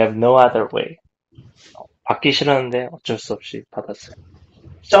 We have no other way. 받기 싫었는데 어쩔 수 없이 받았어요.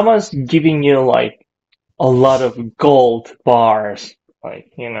 Someone's giving you like a lot of gold bars,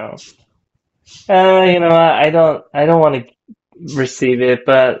 like I don't want to receive it,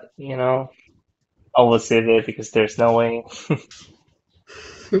 but I'll receive it because there's no way.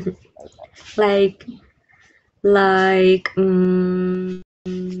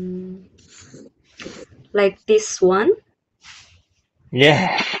 like this one.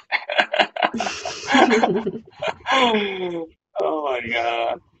 Yeah. Oh my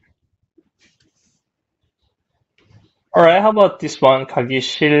god. Alright, how about this one? 가기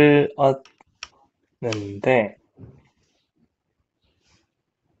싫었는데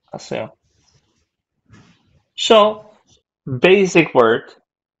갔어요. So, basic word.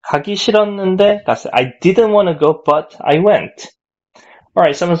 가기 싫었는데 갔어요. I didn't want to go, but I went.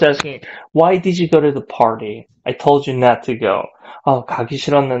 Alright, someone's asking, why did you go to the party? I told you not to go. 가기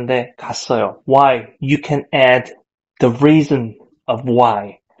싫었는데 갔어요. Why? You can add the reason of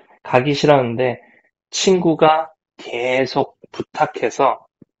why. 가기 싫었는데 친구가 계속 부탁해서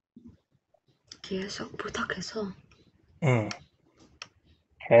계속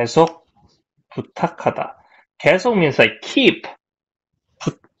계속 부탁하다. 계속 means like keep.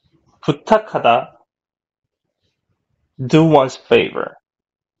 부탁하다. Do one's favor.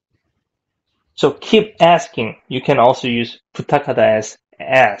 So keep asking. You can also use 부탁하다 as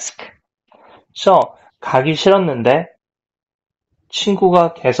ask. So 가기 싫었는데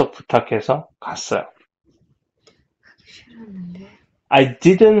친구가 계속 부탁해서 갔어요. I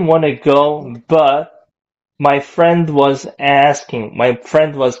didn't want to go, but my friend was asking. My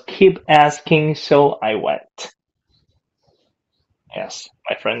friend was keep asking, so I went. Yes,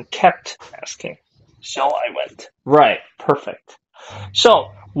 my friend kept asking, so I went. Right, perfect.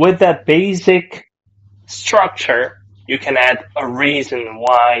 So with that basic structure, you can add a reason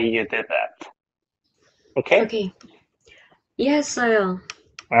why you did that. Okay? Okay. Yes, sir.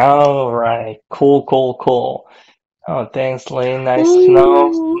 All right. Cool. Oh, thanks, Lynn. Nice to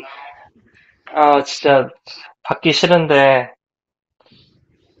know. 아, 진짜 받기 싫은데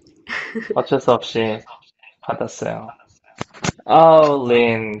어쩔 수 없이 받았어요. 아우,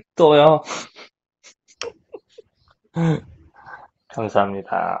 린, 또요?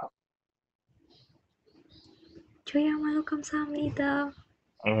 감사합니다. 저야말로 감사합니다.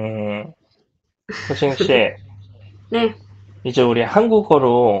 호싱 씨, 네, 이제 우리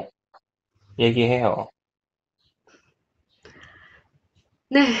한국어로 얘기해요.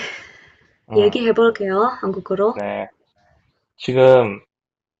 네, 음, 얘기해볼게요. 한국어로. 네. 지금,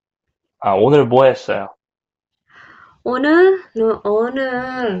 오늘 뭐 했어요? 오늘,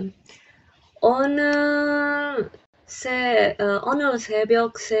 오늘, 오늘, 오늘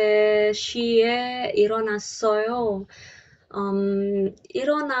새벽 3시에 일어났어요.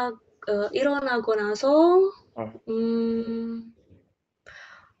 일어나고 나서, 음, 음,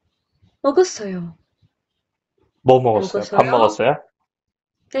 먹었어요. 뭐 먹었어요? 밥 먹었어요? 먹었어요?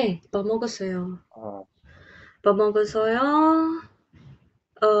 네, 밥 먹었어요. 어, 밥 먹었어요.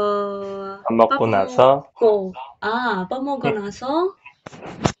 밥 밥 먹고 나서, 먹고, 밥 먹고 음, 나서,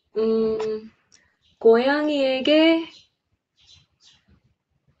 음, 고양이에게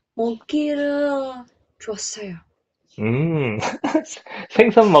먹이를 줬어요. 음,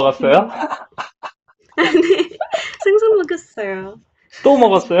 생선 먹었어요? 아니, 생선 먹었어요. 또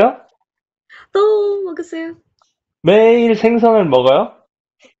먹었어요? 또 먹었어요. 매일 생선을 먹어요?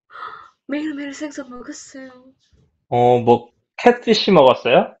 매일매일 생선 먹었어요. 캣피쉬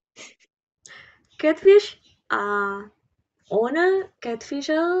먹었어요? catfish? 오늘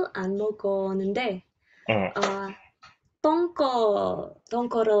catfish을 안 먹었는데, 응. 아,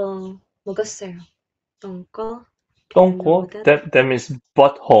 똥거를 먹었어요. 똥거. Can you know 똥꼬? that? That means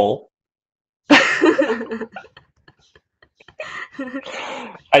butthole.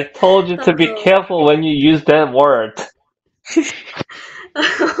 I told you to be 똥거. careful when you use that word.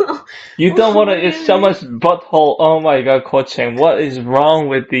 You don't want Oh, to eat really? someone's butthole. Oh my god, coaching. What is wrong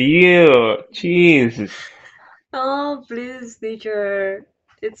with you? Jeez. Oh, please, teacher.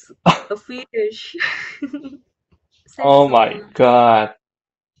 It's a fish. Oh my 생선. god.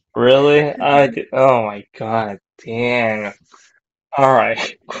 Really? Oh my god. Dang.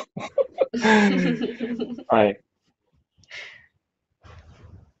 Alright. Alright.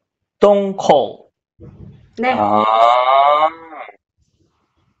 똥콜. 네. Ah.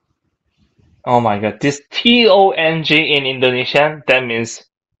 Oh my god. This Tong in Indonesian, that means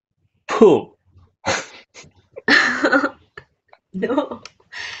poo. No.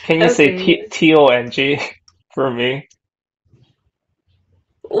 Can you say Okay. Tong for me?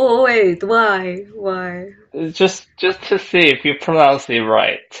 Oh, wait. Why? Why? Just to see if you pronounce it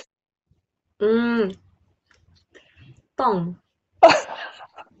right. Mm, 똥.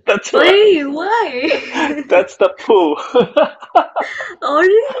 That's right. Wait, why? That's the poo. Oh,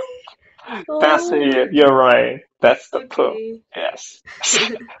 really? That's Oh, it. You're right. That's the poo. okay. Yes.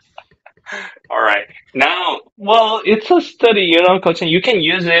 All right. Now, well, it's a study, coaching. You can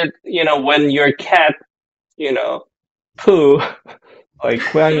use it, when your cat, poo, like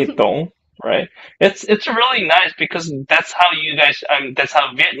고양이 똥, right? It's really nice because that's how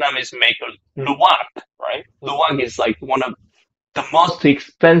Vietnamese make luwak, right? Luwak is like one of the most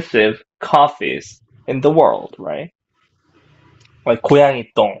expensive coffees in the world, right? Like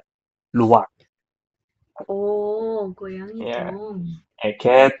고양이 똥, luwak. Oh, 고양이 Yeah. 똥. And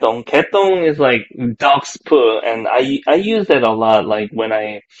개똥, 개똥 is like dog's poo, and I use that a lot, like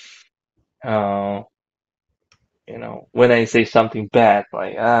uh, when I say something bad,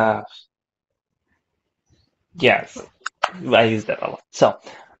 like yes, I use that a lot. So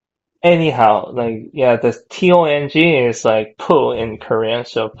anyhow, like yeah, the Tong is like poo in Korean,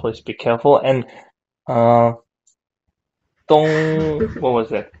 so please be careful. And uh, what was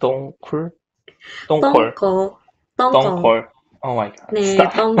that? 똥쿨, 똥콜, 똥거. 똥거. 똥콜. Oh my God, 네,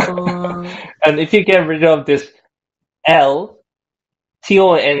 stop. 똥거. And if you get rid of this L,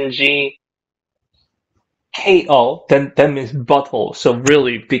 Tong, KO, then that means butthole. So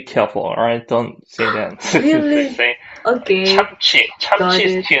really be careful, alright? Don't say that. Really? Say like Okay, 참치. got 참치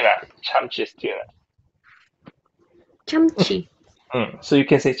is it. tuna. 참치 is tuna. 참치. So you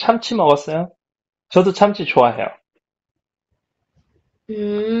can say 참치 먹었어요? 저도 참치 좋아해요.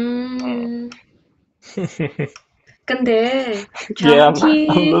 음. 음, 근데 Yeah, I'm 참치,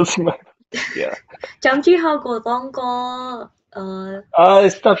 losing my. Yeah. 참치하고 똥거,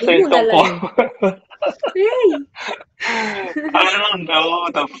 Stop saying 너무 똥꼬. 달라요. 에이. I don't know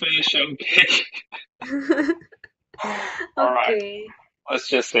the fish, okay? Alright, Okay, let's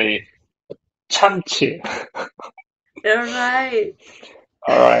just say 참치. alright.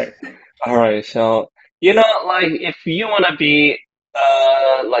 Alright. Alright, so, like, if you wanna be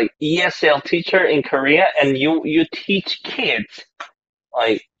like ESL teacher in Korea, and you teach kids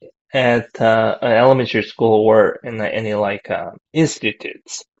like at an elementary school or in any like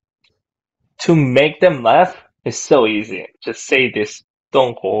institutes to make them laugh is so easy. Just say this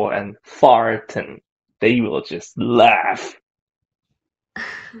 "don't go" and fart, and they will just laugh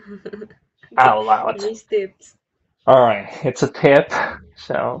out loud. Nice tips. All right, it's a tip.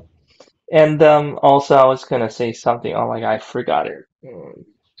 So, and also I was gonna say something. Oh my god, I forgot it.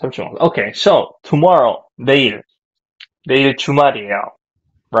 잠시만. Okay, so tomorrow, 내일 주말이에요,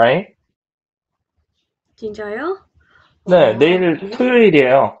 right? 진짜요? 네, 내일 네?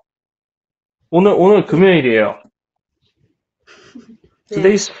 토요일이에요. 오늘 금요일이에요. 네.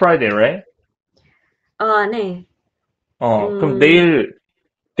 Today's Friday, right? 네. 그럼 내일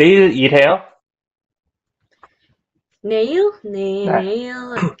일해요? 내일? 네, 네. 내일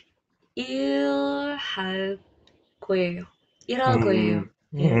일할 거예요. 일할 거예요. 음,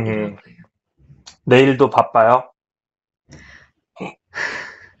 네, 일할 거예요. 내일도 바빠요?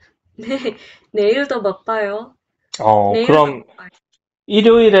 네, 내일도 바빠요. 내일도 그럼 바빠요.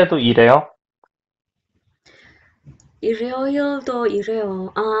 일요일에도 일해요? 일요일도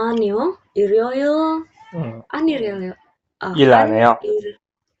일해요. 아니요. 일요일 안 일해요. 일 안 해요?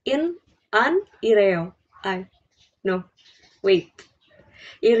 안 일해요. No. Wait.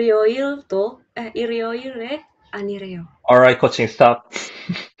 일요일에 안 일해요. Alright, coaching, stop.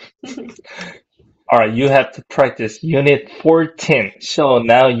 Alright, you have to practice Unit 14. So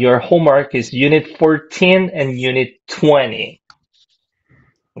now your homework is Unit 14 and Unit 20.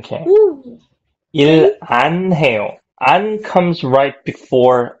 Okay. Woo. 일 안 해요. 안 comes right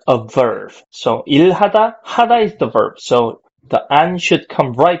before a verb. So 하다 is the verb. So the 안 should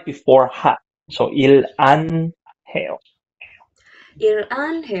come right before 하. So 일 안 해요. 일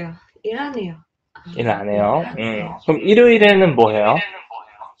안 해요. 일 안 해요. 일 안 해요. 그럼 일요일에는 뭐 해요?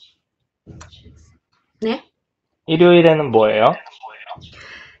 네? 일요일에는 뭐예요?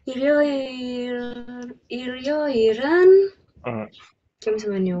 일요일은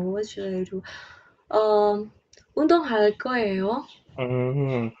잠시만요. What should I do? 운동할 거예요.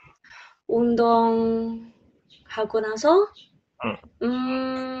 운동하고 나서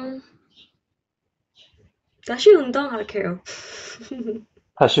다시 운동할게요.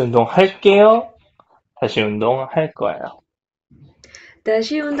 다시 운동할게요. 다시 운동할 거예요.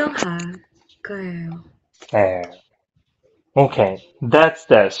 다시 운동할 거예요. 네. Okay, that's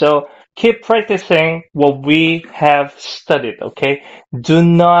that. So keep practicing what we have studied, okay? Do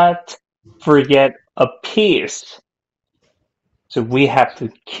not forget a piece. So we have to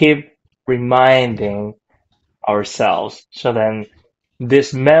keep reminding ourselves so then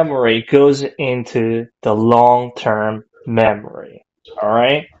this memory goes into the long-term memory. All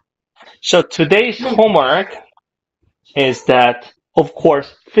right? So today's homework is that, of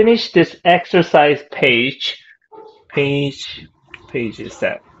course, finish this exercise page is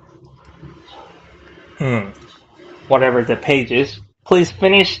that? Whatever the page is, please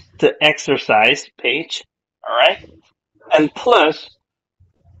finish the exercise page. All right? And plus,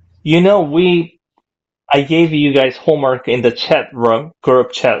 I gave you guys homework in the chat room,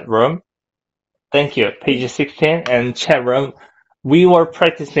 group chat room. Thank you. Page 16 and chat room. We were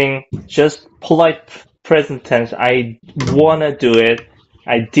practicing just polite present tense. I wanna do it.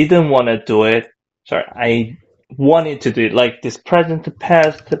 I didn't wanna do it. Sorry, I wanted to do it like this present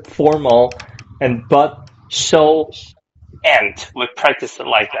past formal and but so and we practice it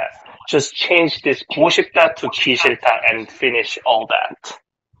like that. Just change this 보고 싶다 to 기 싫다 and finish all that.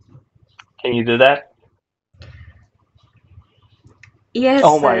 Can you do that? Yes,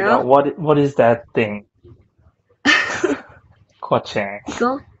 Oh my god, what is that thing? 코칭.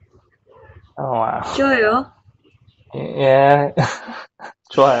 이거? Oh wow. 좋아요. Yeah.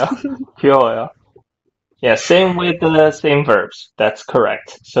 좋아요. 귀여워요. Yeah, same with the same verbs. That's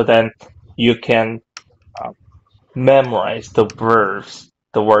correct. So then you can memorize the verbs,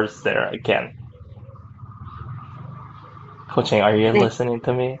 the words there again. Coaching, are you listening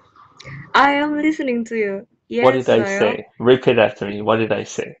to me? I am listening to you. Yes, what did I say? Repeat after me. What did I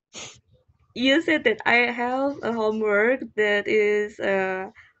say? You said that I have a homework that is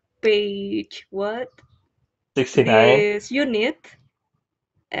page what? 69. This unit.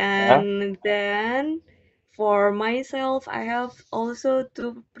 And then for myself, I have also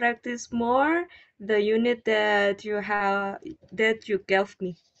to practice more the unit that you gave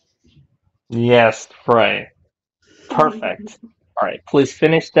me. Yes, right. Perfect. All right, please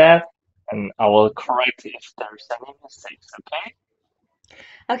finish that and I will correct if there's any mistakes, okay?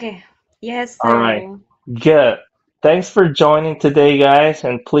 Okay. Yes. All right. Good. Thanks for joining today, guys,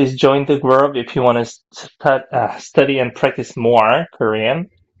 and please join the group if you want to study and practice more Korean.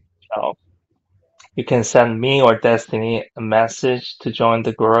 So you can send me or Destiny a message to join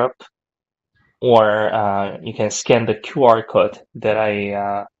the group, or you can scan the QR code that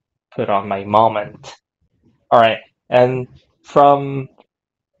I put on my moment. All right, and from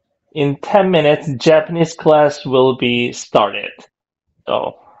in 10 minutes, Japanese class will be started.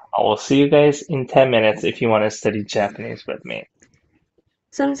 So I will see you guys in 10 minutes if you want to study Japanese with me.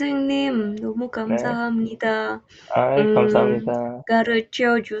 선생님, 너무 네. 감사합니다. 아이, 감사합니다.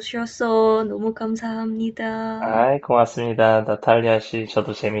 가르쳐 주셔서 너무 감사합니다. 아이, 고맙습니다. 나탈리아 씨,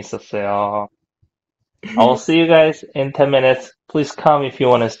 저도 재밌었어요. I'll see you guys in 10 minutes. Please come if you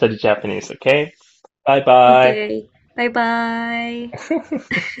want to study Japanese, okay? Bye bye. Okay, bye bye.